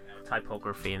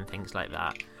typography and things like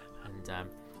that, and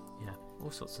yeah,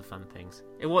 all sorts of fun things.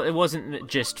 It wasn't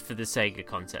just for the Sega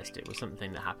contest, it was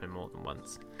something that happened more than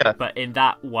once. Yeah. But in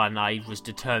that one I was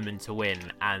determined to win,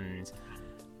 and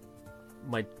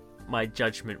my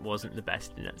judgment wasn't the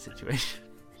best in that situation.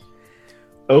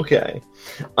 Okay.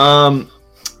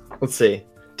 Let's see.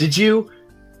 Did you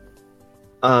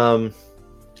tell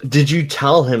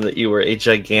him that you were a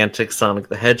gigantic Sonic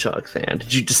the Hedgehog fan?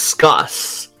 Did you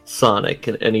discuss Sonic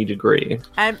in any degree?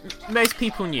 Most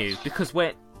people knew, because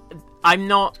I'm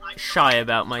not shy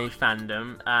about my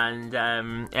fandom, and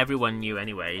everyone knew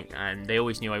anyway, and they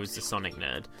always knew I was the Sonic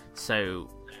nerd. So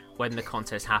when the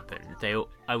contest happened,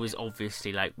 I was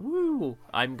obviously like, woo,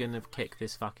 I'm gonna kick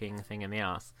this fucking thing in the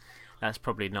ass. That's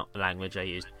probably not the language I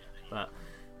used, but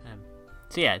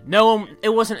so yeah, no one. It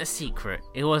wasn't a secret.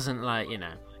 It wasn't like, you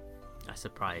know, a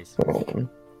surprise.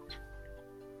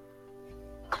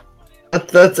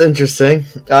 That's interesting.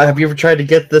 Have you ever tried to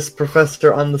get this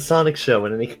professor on the Sonic show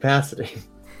in any capacity?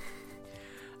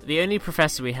 The only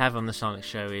professor we have on the Sonic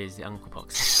show is the Uncle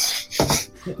Box.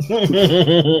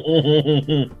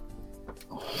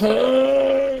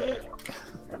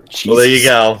 Well, there you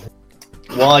go.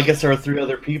 Well, I guess there are 3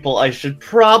 other people. I should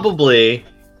probably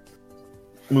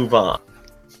move on.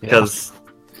 Because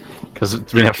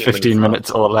we have 15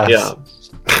 minutes or less. Yeah.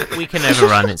 We can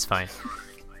overrun, it's fine.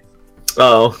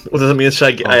 Oh, what does that mean?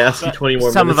 I ask you 20 more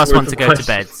minutes? Some of us want to go to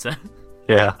bed, so...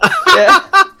 Yeah.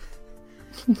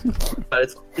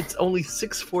 But it's only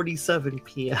 6:47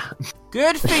 p.m.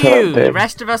 Good for you! The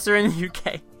rest of us are in the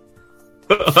UK.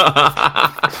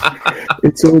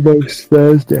 It's almost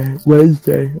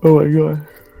Wednesday. Oh my god.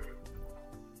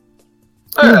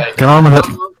 Alright. Get on with it.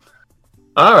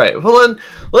 Alright, well then,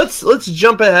 let's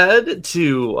jump ahead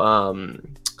to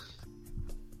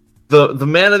the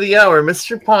man of the hour,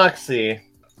 Mr. Poxy.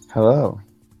 Hello.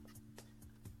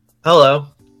 Hello.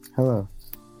 Hello.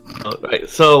 Alright,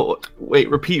 so, wait,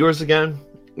 repeat yours again?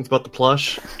 It's about the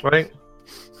plush, right?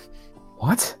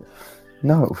 What?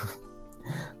 No.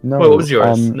 No. Wait, what was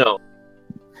yours? No.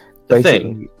 The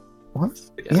thing. What?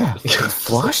 Yeah.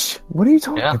 Flush? What are you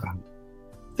talking about?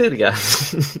 Say it again.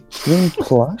 You mean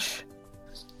plush?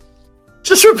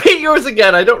 Just repeat yours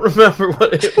again. I don't remember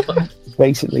what it was.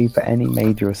 Basically, for any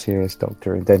major or serious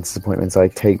doctor and dentist appointments, I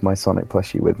take my Sonic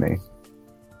plushie with me.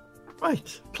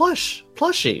 Right.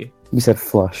 Plushie. You said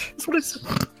flush. That's what I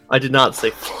said. I did not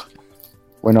say flush.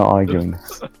 We're not arguing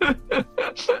this.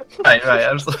 Right.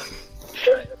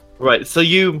 Right. So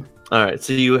you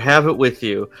have it with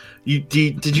you.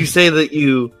 Did you say that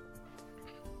you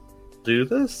do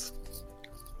this?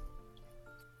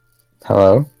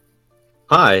 Hello?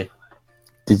 Hi.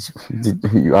 Did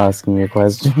you asking me a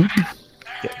question?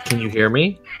 Can you hear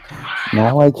me?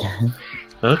 Now I can.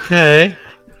 Okay.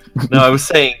 No, I was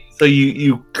saying. So do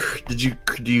you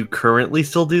currently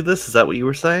still do this? Is that what you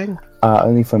were saying?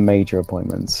 Only for major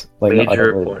appointments. Like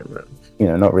appointments.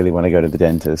 Not really when I go to the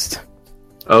dentist.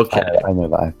 Okay. I know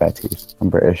that I have bad teeth. I'm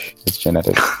British. It's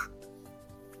genetic.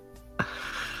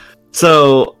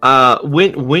 So,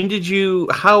 when did you?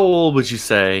 How old would you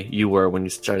say you were when you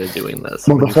started doing this?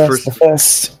 Well,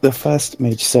 the first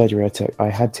major surgery I took, I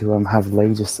had to have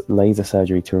laser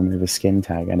surgery to remove a skin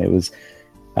tag, and it was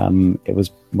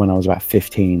when I was about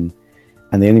 15.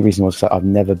 And the only reason was that I've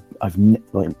never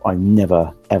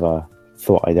ever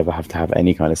thought I'd ever have to have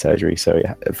any kind of surgery. So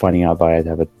finding out that I'd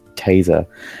have a taser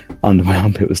under my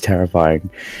armpit was terrifying.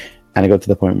 And I got to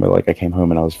the point where, like, I came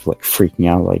home and I was like freaking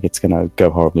out, like it's gonna go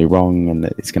horribly wrong and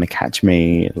it's gonna catch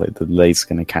me, like the laser's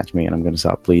gonna catch me and I'm gonna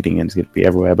start bleeding and it's gonna be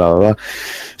everywhere, blah blah blah.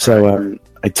 So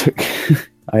I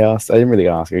didn't really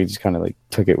ask. I just kind of like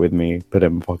took it with me, put it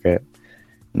in my pocket,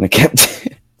 and I kept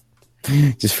it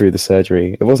just through the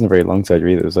surgery. It wasn't a very long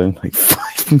surgery. It was only like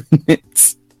 5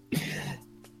 minutes.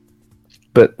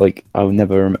 But like I'll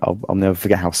never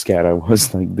forget how scared I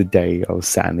was like the day I was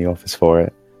sat in the office for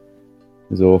it.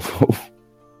 It was awful.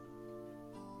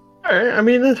 I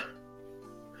mean,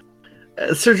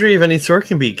 surgery of any sort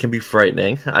can be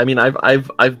frightening. I mean,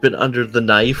 I've been under the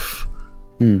knife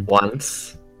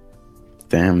once.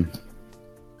 Damn.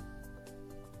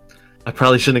 I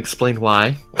probably shouldn't explain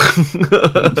why.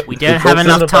 We don't have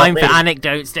enough time for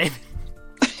anecdotes, David.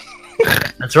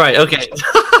 That's right. Okay.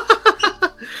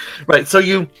 Right. So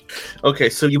you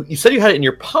said you had it in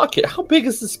your pocket. How big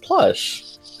is this plush?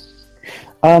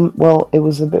 Well, it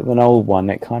was a bit of an old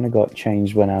one. It kind of got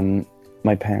changed when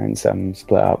my parents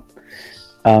split up.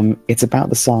 It's about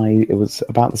the size. It was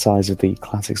about the size of the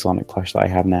classic Sonic plush that I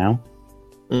have now.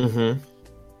 Mm-hmm.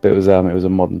 But it was a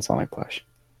modern Sonic plush.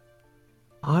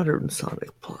 Modern Sonic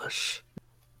plush.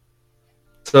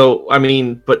 So I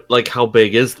mean, but like, how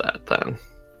big is that then?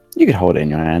 You could hold it in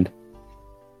your hand.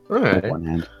 All right. With one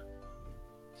hand.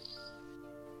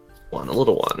 A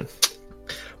little one.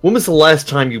 When was the last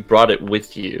time you brought it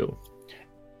with you?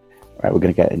 Right, we're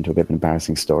going to get into a bit of an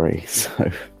embarrassing story.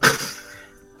 So,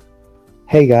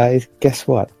 hey guys, guess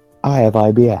what? I have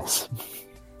IBS.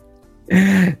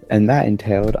 And that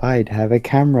entailed I'd have a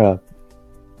camera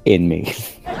in me.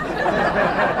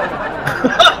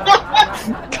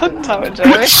 God damn it,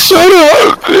 Jerry. Shut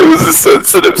up! It was a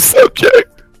sensitive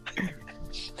subject.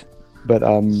 But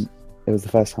it was the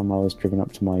first time I was driven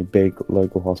up to my big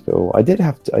local hospital. I did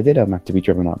have to be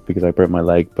driven up because I broke my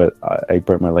leg, but I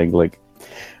broke my leg like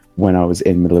when I was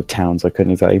in the middle of town, so I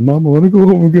couldn't say, "Mom, I want to go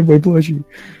home and get my plushie."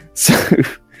 So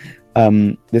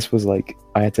this was like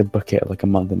I had to book it like a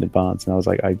month in advance, and I was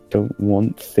like, I don't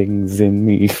want things in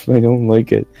me. I don't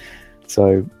like it.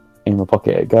 So in my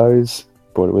pocket it goes.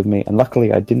 Brought it with me, and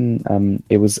luckily I didn't.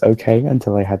 It was okay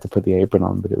until I had to put the apron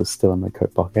on, but it was still in my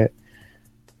coat pocket.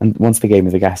 And once they gave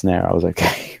me the gas and air, I was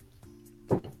okay.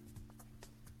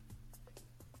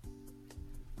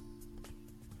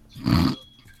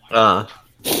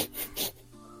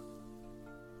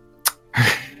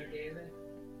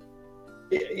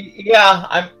 Yeah,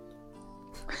 I'm.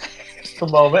 Just a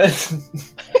moment.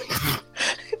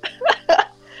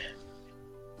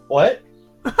 What?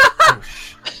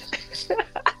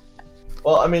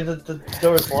 Well, I mean, the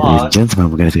door's locked. Ladies and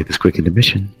gentlemen, we're going to take this quick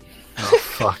intermission. Oh,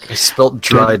 fuck. I spilled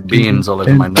dried beans all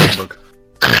over my notebook.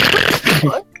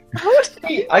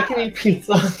 I can eat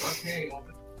pizza.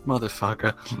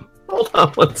 Motherfucker. Hold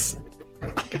on one second.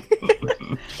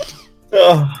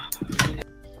 Oh.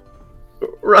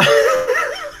 Right.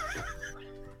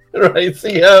 Right,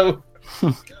 Theo.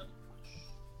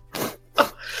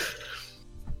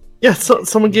 Yeah,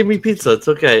 someone gave me pizza. It's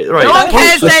okay. Right. No one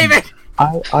cares, David!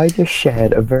 I just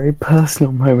shared a very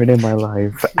personal moment in my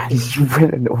life, and you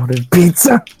went and ordered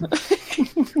pizza.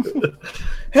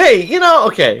 Hey,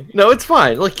 okay. No, it's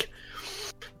fine. Like,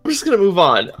 we're just gonna move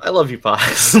on. I love you,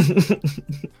 Fox.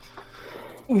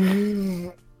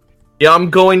 Yeah, I'm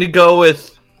going to go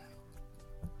with.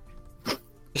 You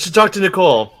should talk to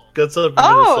Nicole. I'm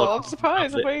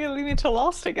surprised. I thought you were gonna leave me till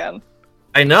last again.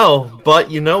 I know,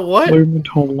 but you know what?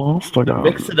 Lost again.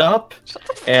 Mix it up,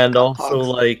 and also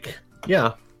like,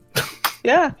 yeah.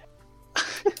 Yeah.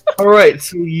 All right,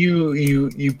 so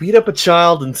you beat up a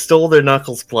child and stole their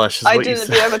Knuckles plush. I didn't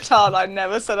beat up a child. I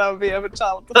never said I would beat up a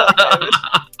child.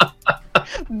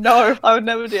 No, I would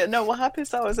never do it. No, what happened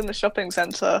is I was in a shopping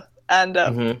centre and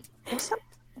what's that?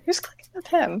 Who's clicking with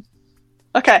him?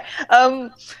 Okay.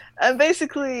 And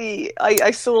basically,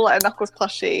 I saw like a Knuckles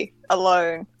plushie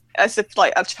alone, as if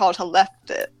like a child had left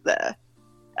it there,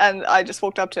 and I just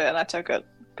walked up to it and I took it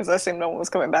because I assumed no one was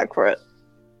coming back for it.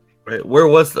 Right, where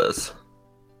was this?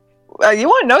 You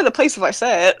won't know the place if I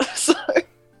say it. So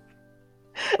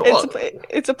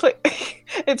it's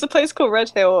a place called Red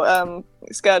Hill.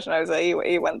 Scourgeon was there.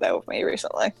 He went there with me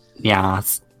recently.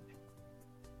 Yes.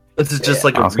 This is just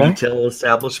like a retail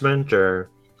establishment, or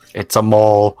it's a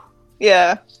mall.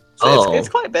 Yeah. So it's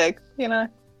quite big.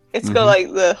 It's got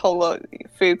like the whole lot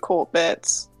food court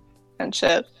bits and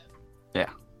shit. Yeah.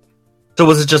 So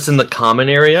was it just in the common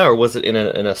area, or was it in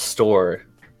a store?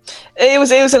 It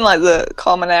was in like the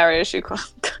common area.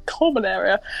 Common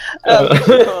area. You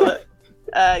call it.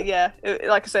 Yeah.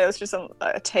 Like I say, it was just on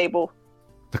a table.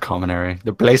 The common area,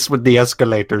 the place with the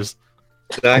escalators.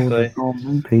 Exactly.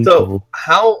 So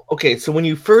so when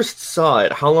you first saw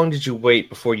it, how long did you wait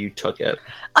before you took it?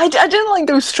 I didn't like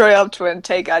go straight up to it and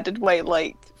take it. I did wait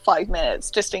like 5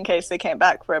 minutes just in case they came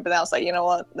back for it. But then I was like, you know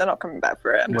what? They're not coming back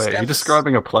for it. Wait, are you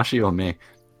describing a plushie or me?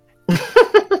 A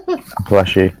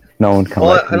plushie. No one can.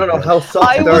 Well, I don't know how soft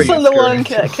I wasn't the one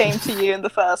that came to you in the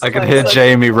first place. I can hear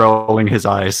Jamie rolling his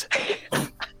eyes.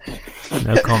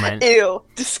 No comment. Ew,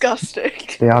 disgusting.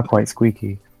 They are quite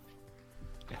squeaky.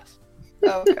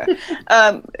 Oh, okay.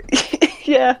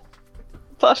 Yeah.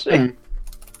 Plushie.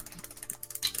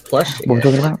 Plushie. What are we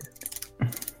talking about?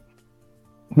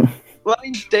 Well, I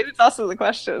mean, David's asking the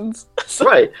questions. So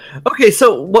Right. Okay,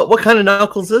 so what kind of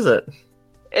Knuckles is it?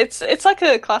 it's like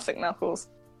a classic Knuckles.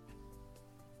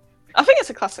 I think it's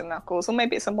a classic Knuckles, or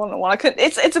maybe it's a modern one.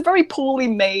 It's a very poorly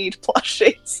made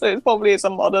plushie, so it probably is a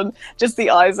modern. Just the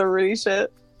eyes are really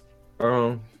shit.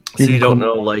 Oh, so you don't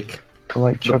know like the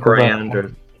Chocobo. brand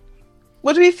or?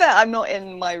 Well, to be fair, I'm not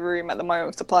in my room at the moment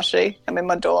with the plushie. I'm in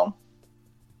my dorm,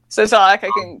 so it's not like I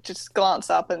can just glance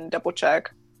up and double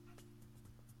check.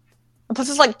 And plus,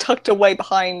 it's like tucked away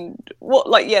behind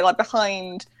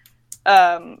behind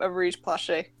a Rouge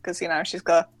plushie because she's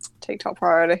got take top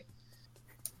priority.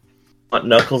 Want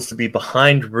Knuckles to be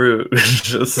behind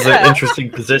Rouge. This is Yeah. an interesting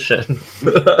position.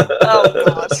 Oh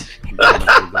god.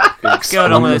 Let's go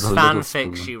on with those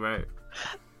fanfics she wrote.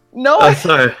 No, I'm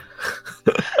sorry.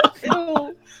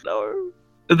 Ew, no.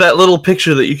 That little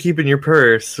picture that you keep in your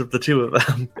purse of the two of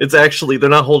them. It's actually they're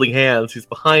not holding hands. He's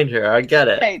behind her. I get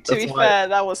it. Hey, to That's be why- fair,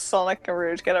 that was Sonic and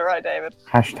Rouge. Get it right, David.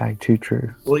 Hashtag too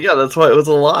true. Well, yeah, that's why it was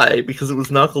a lie because it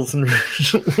was Knuckles and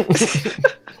Rouge.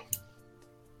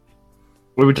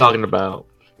 What are we talking about?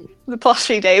 The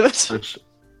plushie, David.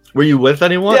 Were you with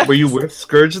anyone? Yes. Were you with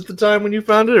Scourge at the time when you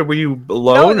found it, or were you No,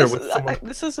 alone, or this, with someone?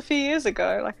 this was a few years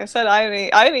ago. Like I said, I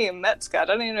only even met Scud.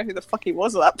 I don't even know who the fuck he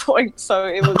was at that point. So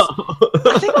it was.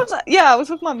 I think I was. I was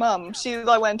with my mum. She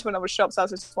went to another shop, so I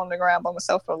was just wandering around by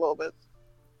myself for a little bit.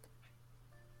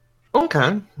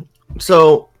 Okay.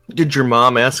 So, did your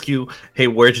mom ask you, "Hey,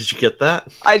 where did you get that?"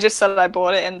 I just said I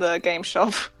bought it in the game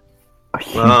shop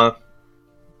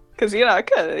because I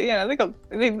could. They got.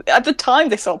 At the time,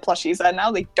 they sold plushies there.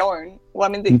 Now they don't. Well,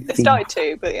 I mean, they started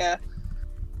to, but yeah.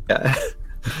 Yeah.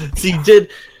 So you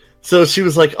did. So she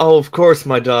was like, "Oh, of course,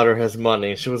 my daughter has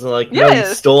money." She was like, "No, you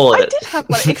Yes, stole I it." did have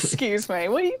money. Excuse me.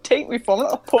 Where do you take me from? I'm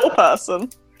not a poor person.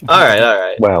 All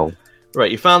right. Well, Right,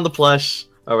 you found the plush.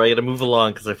 All right, gotta move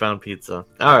along because I found pizza.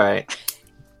 All right.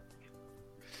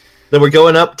 Then we're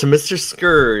going up to Mr.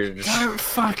 Scourge. Don't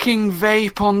fucking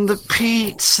vape on the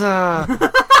pizza.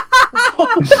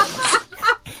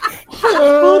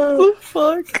 What the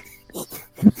fuck?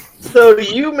 So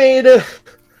you made a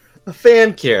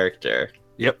fan character.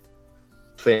 Yep.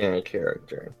 Fan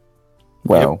character.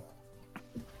 well,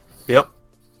 Yep.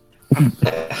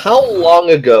 How long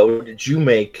ago did you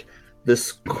make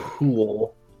this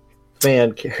cool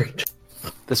fan character?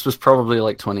 This was probably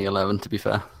like 2011, to be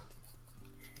fair.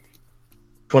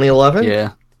 2011?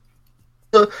 Yeah.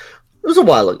 It was a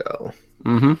while ago.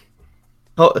 Mm-hmm.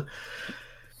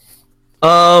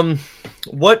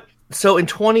 What? So in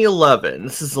 2011,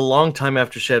 this is a long time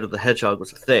after Shadow the Hedgehog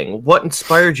was a thing. What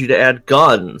inspired you to add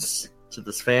guns to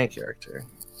this fan character?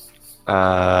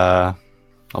 I'll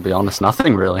be honest,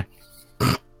 nothing really.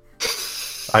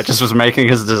 I just was making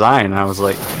his design. And I was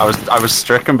like, I was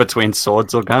stricken between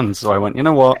swords or guns. So I went, you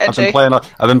know what? I've been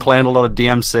Edgy. playing a lot of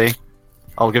DMC.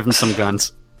 I'll give him some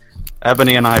guns.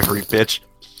 Ebony and Ivory, bitch.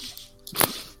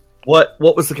 What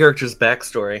was the character's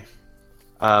backstory?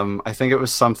 I think it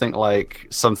was something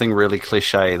really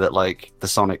cliche that like the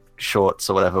Sonic shorts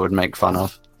or whatever would make fun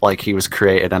of. Like he was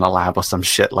created in a lab or some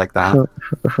shit like that.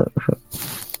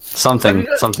 something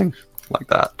like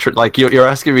that. Like you're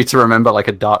asking me to remember like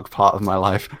a dark part of my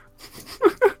life.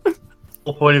 The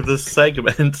whole point of this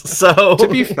segment. So To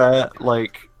be fair,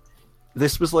 like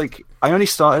this was like I only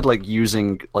started like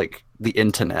using like the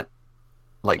internet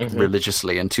like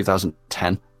religiously in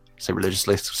 2010. Say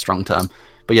religiously, it's a strong term.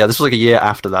 But yeah, this was like a year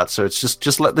after that, so it's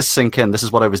just let this sink in. This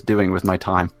is what I was doing with my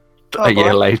time. Oh, a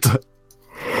year boy. later.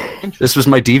 This was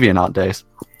my DeviantArt days.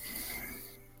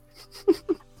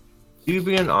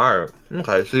 DeviantArt.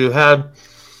 Okay, so you had.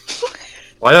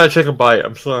 Why did I take a bite?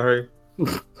 I'm sorry.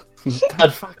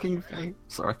 That fucking thing.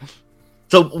 Sorry.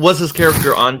 So was his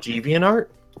character on DeviantArt?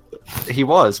 He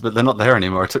was, but they're not there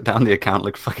anymore. I took down the account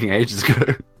like fucking ages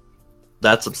ago.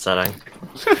 That's upsetting.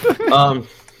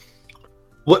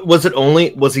 What was it?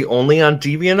 Was he only on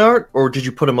DeviantArt, or did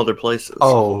you put him other places?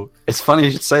 Oh, it's funny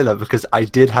you should say that because I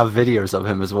did have videos of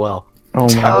him as well. oh my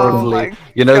Oh god. my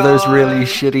You know those really God.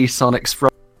 shitty Sonic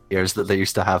Sprite videos that they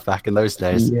used to have back in those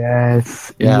days?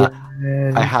 Yes. Yeah.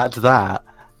 yes. I had that,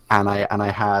 and I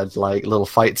had like little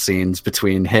fight scenes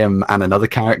between him and another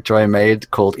character I made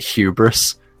called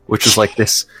Hubris, which was like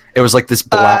this. It was like this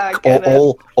black, get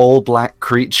it. all black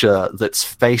creature that's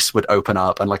face would open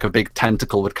up and like a big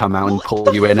tentacle would come out and What pull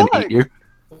the you in and fuck? eat you.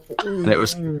 And it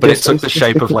was, but it took the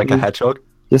shape of like a hedgehog.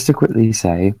 Just to quickly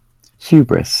say,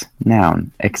 hubris,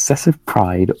 noun, excessive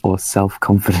pride or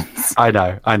self-confidence. I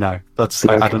know. That's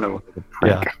I don't know.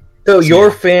 Yeah. So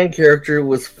your fan character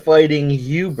was fighting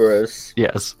Hubris.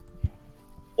 Yes.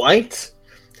 What?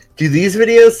 Do these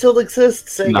videos still exist?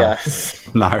 Say No. yes.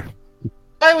 No.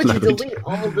 Why would you No, delete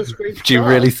all of this great Do you stuff?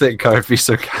 really think I would be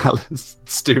so callous?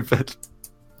 Stupid.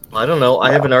 I don't know.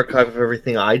 I have an archive of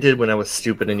everything I did when I was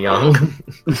stupid and young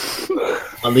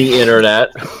on the internet.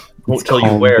 Won't tell you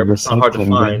called where, the but it's not hard to recycling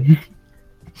find. bin.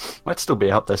 Might still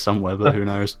be out there somewhere, but who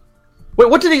knows? Wait,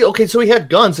 what did he? Okay, so he had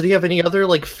guns. Did he have any other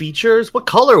like features? What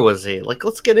color was he? Like,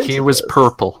 let's get into. He was this.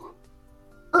 purple.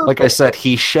 Like I said,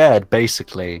 he shared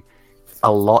basically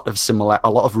a lot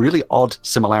of really odd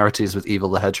similarities with Evil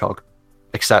the Hedgehog,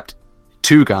 except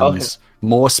 2 guns,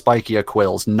 more spikier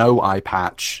quills, no eye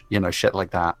patch, shit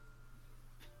like that.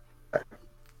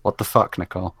 What the fuck,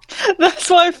 Nicole? That's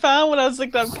what I found when I was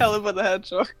looking up Caliber the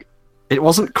Hedgehog. It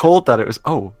wasn't called that. It was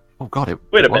oh god.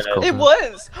 Wait a was minute. called It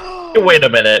that. was. Wait a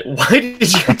minute. Why did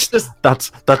you just?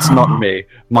 That's not me.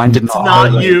 Mine did It's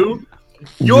not. not you.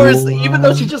 Yours, even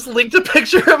though she just linked a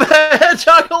picture of a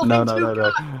hedgehog holding No. two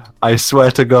guns. I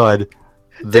swear to God,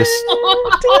 this.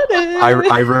 I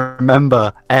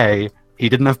remember A, he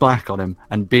didn't have black on him,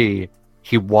 and B,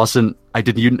 he wasn't. I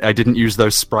didn't use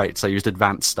those sprites. I used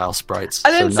advanced style sprites. I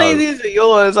didn't so say no. these are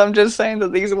yours. I'm just saying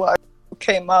that these are what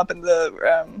came up in the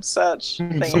search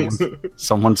thingies.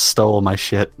 Someone stole my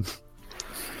shit.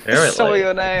 Apparently. Stole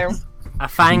your name. A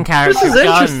fan character is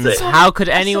guns. interesting. How could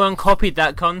anyone copy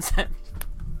that concept?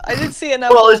 I did see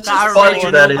another. Well, it's That just funny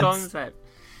original that it's concept.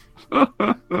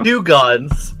 2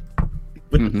 guns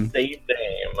with Mhm. the same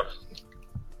name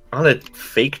on a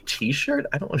fake T-shirt.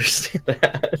 I don't understand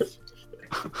that.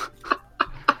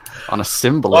 On a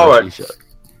symbol All of a right. t-shirt.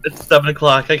 It's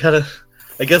 7:00.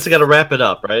 I guess I gotta wrap it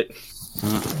up, right?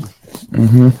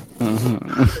 Mm-hmm.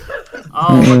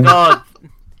 Oh my god.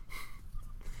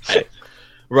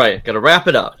 Right, gotta wrap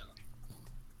it up.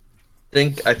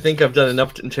 I think I've done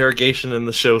enough interrogation and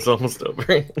the show's almost over.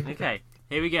 Okay,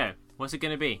 here we go. What's it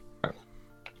gonna be?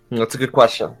 That's a good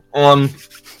question.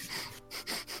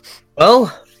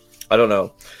 Well, I don't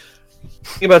know. The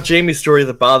thing about Jamie's story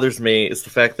that bothers me is the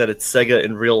fact that it's Sega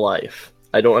in real life.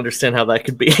 I don't understand how that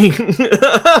could be.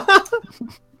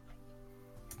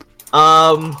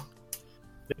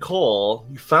 Nicole,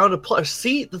 you found a plush.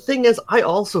 See, the thing is, I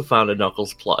also found a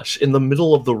Knuckles plush in the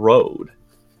middle of the road.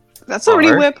 That's a really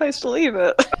Alright. weird place to leave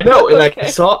it. I know, and Okay. I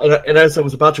saw, and as I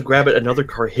was about to grab it, another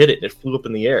car hit it, and it flew up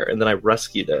in the air, and then I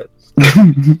rescued it.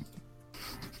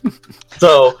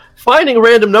 So, finding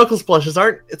random Knuckles plushes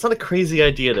it's not a crazy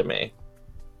idea to me.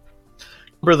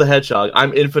 For the Hedgehog,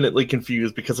 I'm infinitely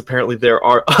confused because apparently there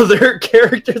are other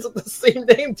characters with the same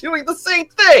name doing the same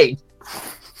thing!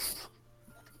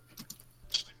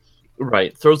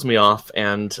 Right, throws me off,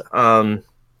 and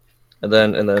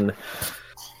then,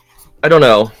 I don't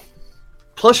know.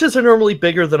 Plushes are normally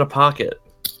bigger than a pocket.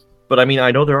 But I mean, I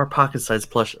know there are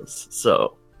pocket-sized plushes,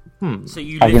 so... So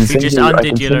you I can literally send just you- I undid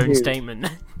can your send own you- statement.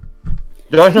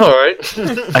 Yeah, I know,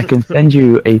 right? I can send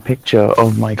you a picture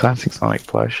of my classic Sonic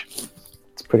plush.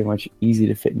 It's pretty much easy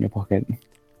to fit in your pocket.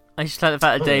 I just like the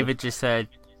fact that David just said,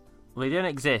 well, they don't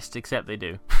exist, except they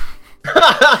do.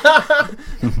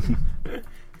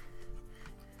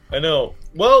 I know.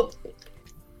 Well,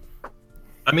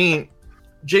 I mean,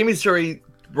 Jamie's story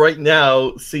right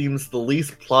now seems the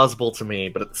least plausible to me,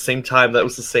 but at the same time, that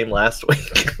was the same last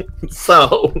week.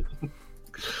 So,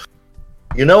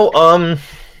 I'm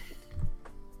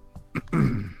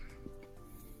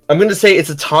going to say it's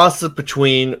a toss-up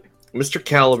between Mr.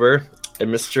 Caliber and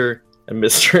Miss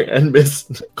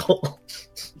Nicole.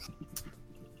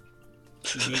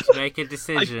 You need to make a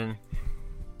decision.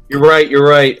 You're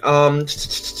right. I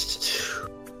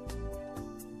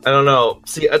don't know.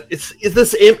 See,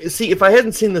 see, if I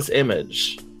hadn't seen this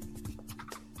image,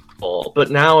 but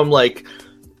now I'm like,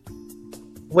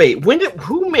 wait,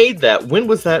 who made that? When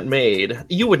was that made?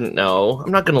 You wouldn't know.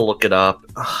 I'm not gonna look it up.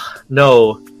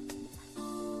 No.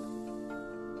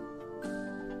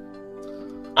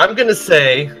 I'm gonna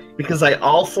say, because I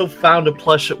also found a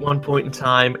plush at one point in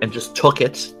time and just took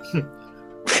it.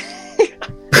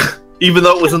 Even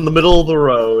though it was in the middle of the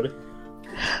road.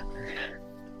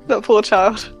 That poor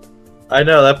child. I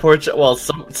know, that poor child. Well,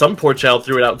 some poor child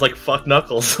threw it out. It's like, fuck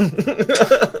Knuckles.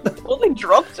 Well, they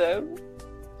dropped him.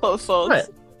 Poor souls. Right.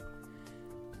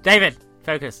 David,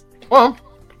 focus. Well,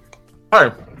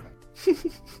 alright.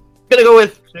 Gonna go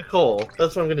with Nicole.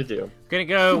 That's what I'm gonna do. Gonna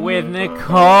go with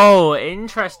Nicole.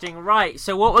 Interesting. Right,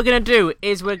 so what we're gonna do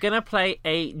is we're gonna play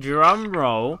a drum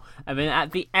roll, and then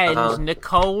at the end,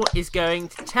 Nicole is going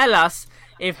to tell us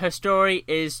if her story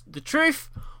is the truth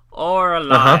or a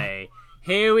lie.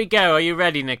 Here we go. Are you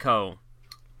ready, Nicole?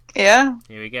 Yeah.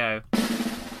 Here we go.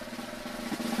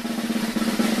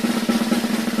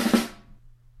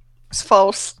 It's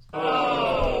false.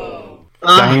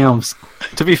 Damn.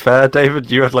 To be fair, David,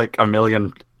 you had like a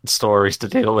million stories to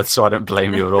deal with, so I don't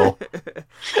blame you at all.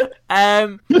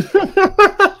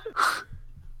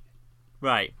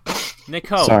 Right,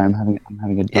 Nicole. Sorry, I'm having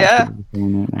a Yeah.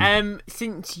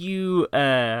 Since you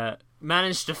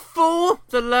managed to fool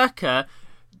the lurker,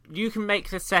 you can make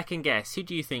the second guess. Who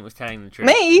do you think was telling the truth?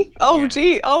 Me? Oh, Yeah.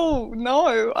 gee. Oh,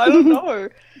 no. I don't know.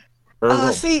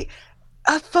 See,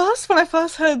 at first, when I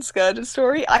first heard Scourge's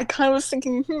story, I kind of was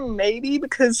thinking, maybe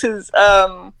because his,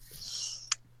 due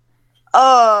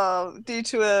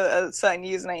to a certain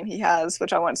username he has,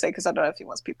 which I won't say because I don't know if he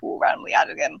wants people randomly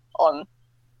added in on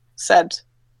said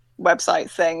website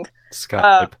thing.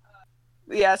 Skype.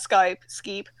 Yeah,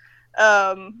 Skeep.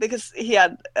 Because he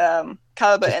had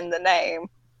Caliber in the name.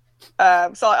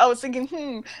 So I was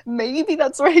thinking, maybe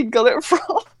that's where he got it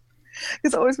from.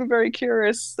 Because I've always been very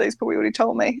curious. He's probably already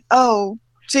told me. Oh,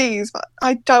 geez, but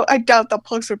I doubt that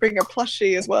Pugs would bring a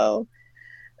plushie as well.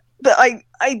 But I'll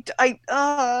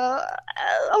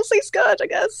say Scourge, I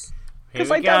guess. Here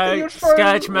I we doubt that go. you'd throw-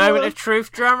 Scourge moment of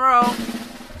truth. Drum roll.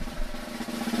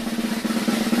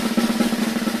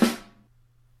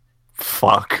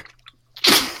 Fuck.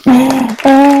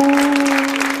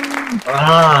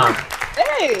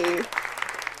 Hey!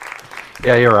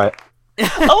 Yeah, you're right.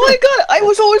 Oh my god, I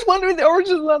was always wondering the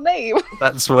origin of that name.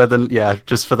 That's where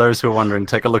just for those who are wondering,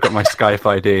 take a look at my Skype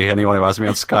ID. Anyone who has me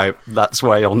on Skype, that's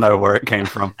where you'll know where it came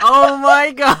from. Oh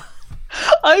my god.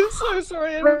 I'm so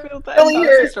sorry, I didn't feel that. That's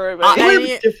the story,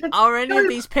 mate. Are any of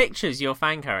these pictures your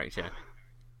fan character?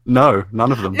 No,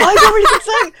 none of them. I don't really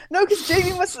saying no, because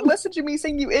Jamie was messaging me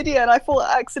saying you idiot, and I thought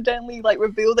I accidentally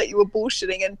revealed that you were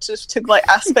bullshitting and just took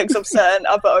aspects of certain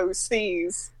other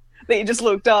OCs that you just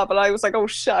looked up, and I was like, oh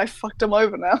shit, I fucked him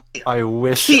over now. I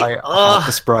wish I had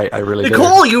the Sprite. I really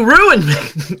Nicole, did. you ruined me.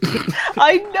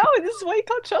 I know, this is why you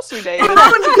can't trust me, David. Because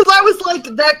I was like,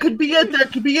 that could be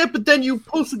it, but then you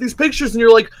posted these pictures and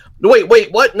you're like,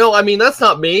 wait, what? No, I mean, that's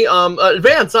not me.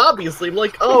 Vance, obviously. I'm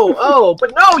like, oh,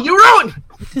 but no, you ruined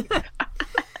me.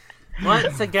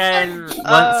 Once again,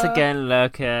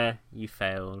 Lurker, you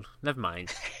failed. Never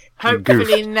mind.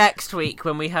 Hopefully next week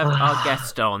when we have our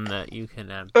guest on that you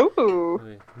can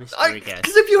mystery guest.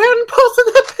 Because if you hadn't posted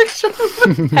that picture,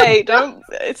 Hey, don't.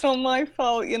 It's not my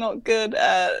fault. You're not good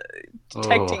at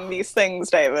detecting these things,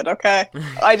 David. Okay,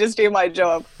 I just do my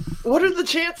job. What are the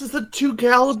chances that two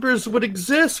Calibers would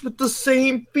exist with the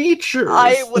same features?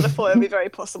 I would have thought it'd be very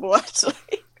possible, actually.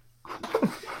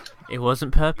 It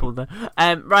wasn't purple though.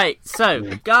 Right, so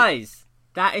guys,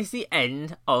 that is the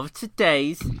end of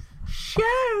today's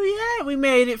show. Yeah, we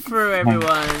made it through,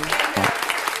 everyone.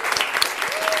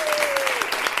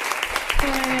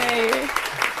 Yay.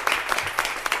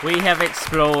 We have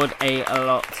explored a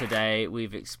lot today.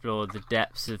 We've explored the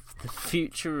depths of the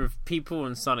future of people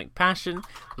and Sonic Passion.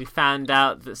 We found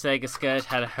out that Sega Scourge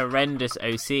had a horrendous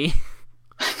OC.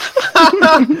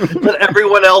 that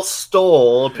everyone else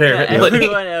stole, apparently.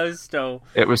 Everyone else stole.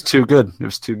 It was too good.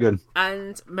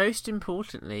 And most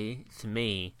importantly, to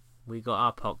me, we got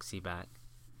our Poxy back.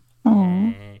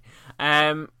 Yay.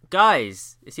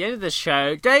 Guys, it's the end of the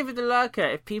show. David the Lurker,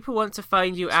 if people want to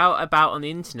find you out about on the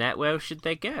internet, where should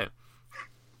they go?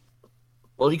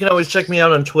 Well, you can always check me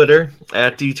out on Twitter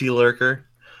at DTLurker.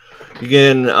 You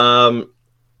can on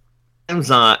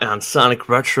Sonic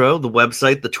Retro, the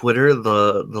website, the Twitter,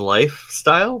 the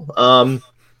lifestyle.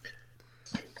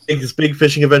 It's Big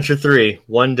Fishing Adventure 3.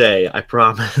 One day, I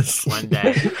promise. One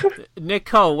day.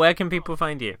 Nicole, where can people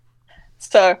find you?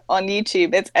 So, on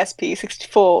YouTube, it's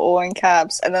SP64, all in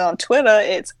caps. And then on Twitter,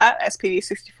 it's at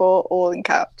SPD64, all in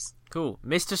caps. Cool.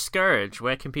 Mr. Scourge,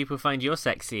 where can people find your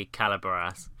sexy Caliber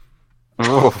ass?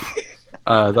 Oh,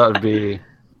 that would be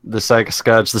the Sega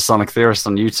Scourge, the Sonic Theorist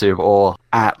on YouTube, or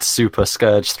at Super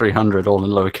Scourge 300, all in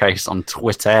lowercase, on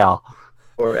Twitter.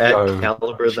 Or at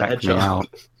Caliber the Hedgehog.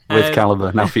 With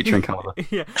Caliber, now featuring Caliber.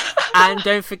 Yeah. And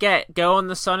don't forget, go on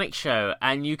the Sonic Show,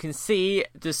 and you can see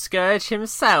the Scourge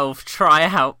himself try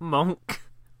out Monk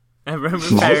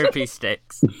aromatherapy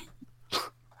sticks.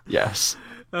 Yes.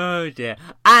 Oh dear.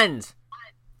 And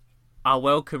our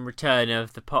welcome return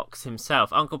of the Pox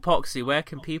himself. Uncle Poxy, where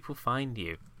can people find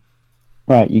you?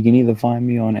 Right, you can either find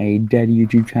me on a dead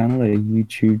YouTube channel at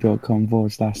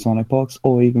youtube.com/SonicPox,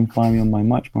 or you can find me on my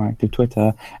much more active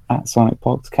Twitter at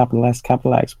SonicPox, capital S,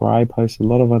 capital X, where I post a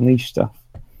lot of Unleashed stuff.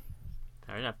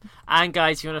 Fair enough. And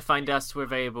guys, if you want to find us, we're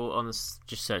available on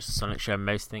just search the Sonic Show.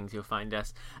 Most things you'll find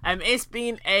us. It's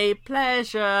been a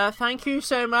pleasure. Thank you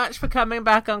so much for coming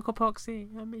back, Uncle Poxy.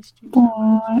 I missed you.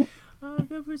 Bye. Oh,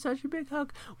 give me such a big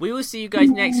hug. We will see you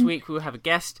guys next week. We will have a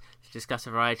guest to discuss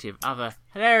a variety of other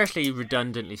hilariously,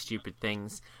 redundantly stupid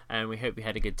things. And we hope you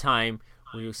had a good time.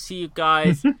 We will see you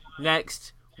guys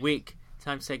next week.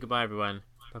 Time to say goodbye, everyone.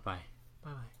 Bye-bye.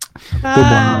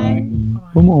 Bye.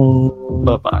 Come on.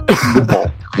 Bye-bye.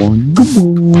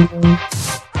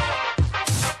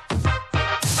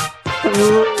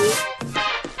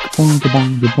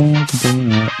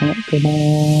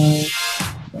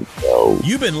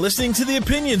 You've been listening to The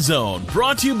Opinion Zone,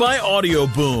 brought to you by Audio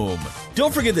Boom.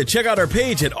 Don't forget to check out our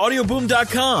page at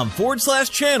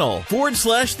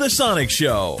audioboom.com/channel/The Sonic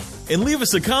Show and leave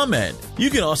us a comment. You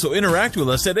can also interact with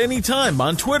us at any time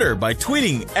on Twitter by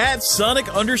tweeting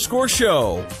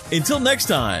 @Sonic_show. Until next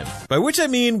time, by which I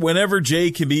mean whenever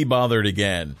Jay can be bothered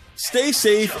again. Stay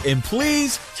safe and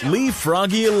please leave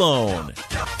Froggy alone.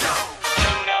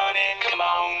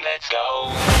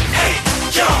 Hey,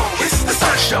 yo, it's the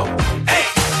Sonic Show.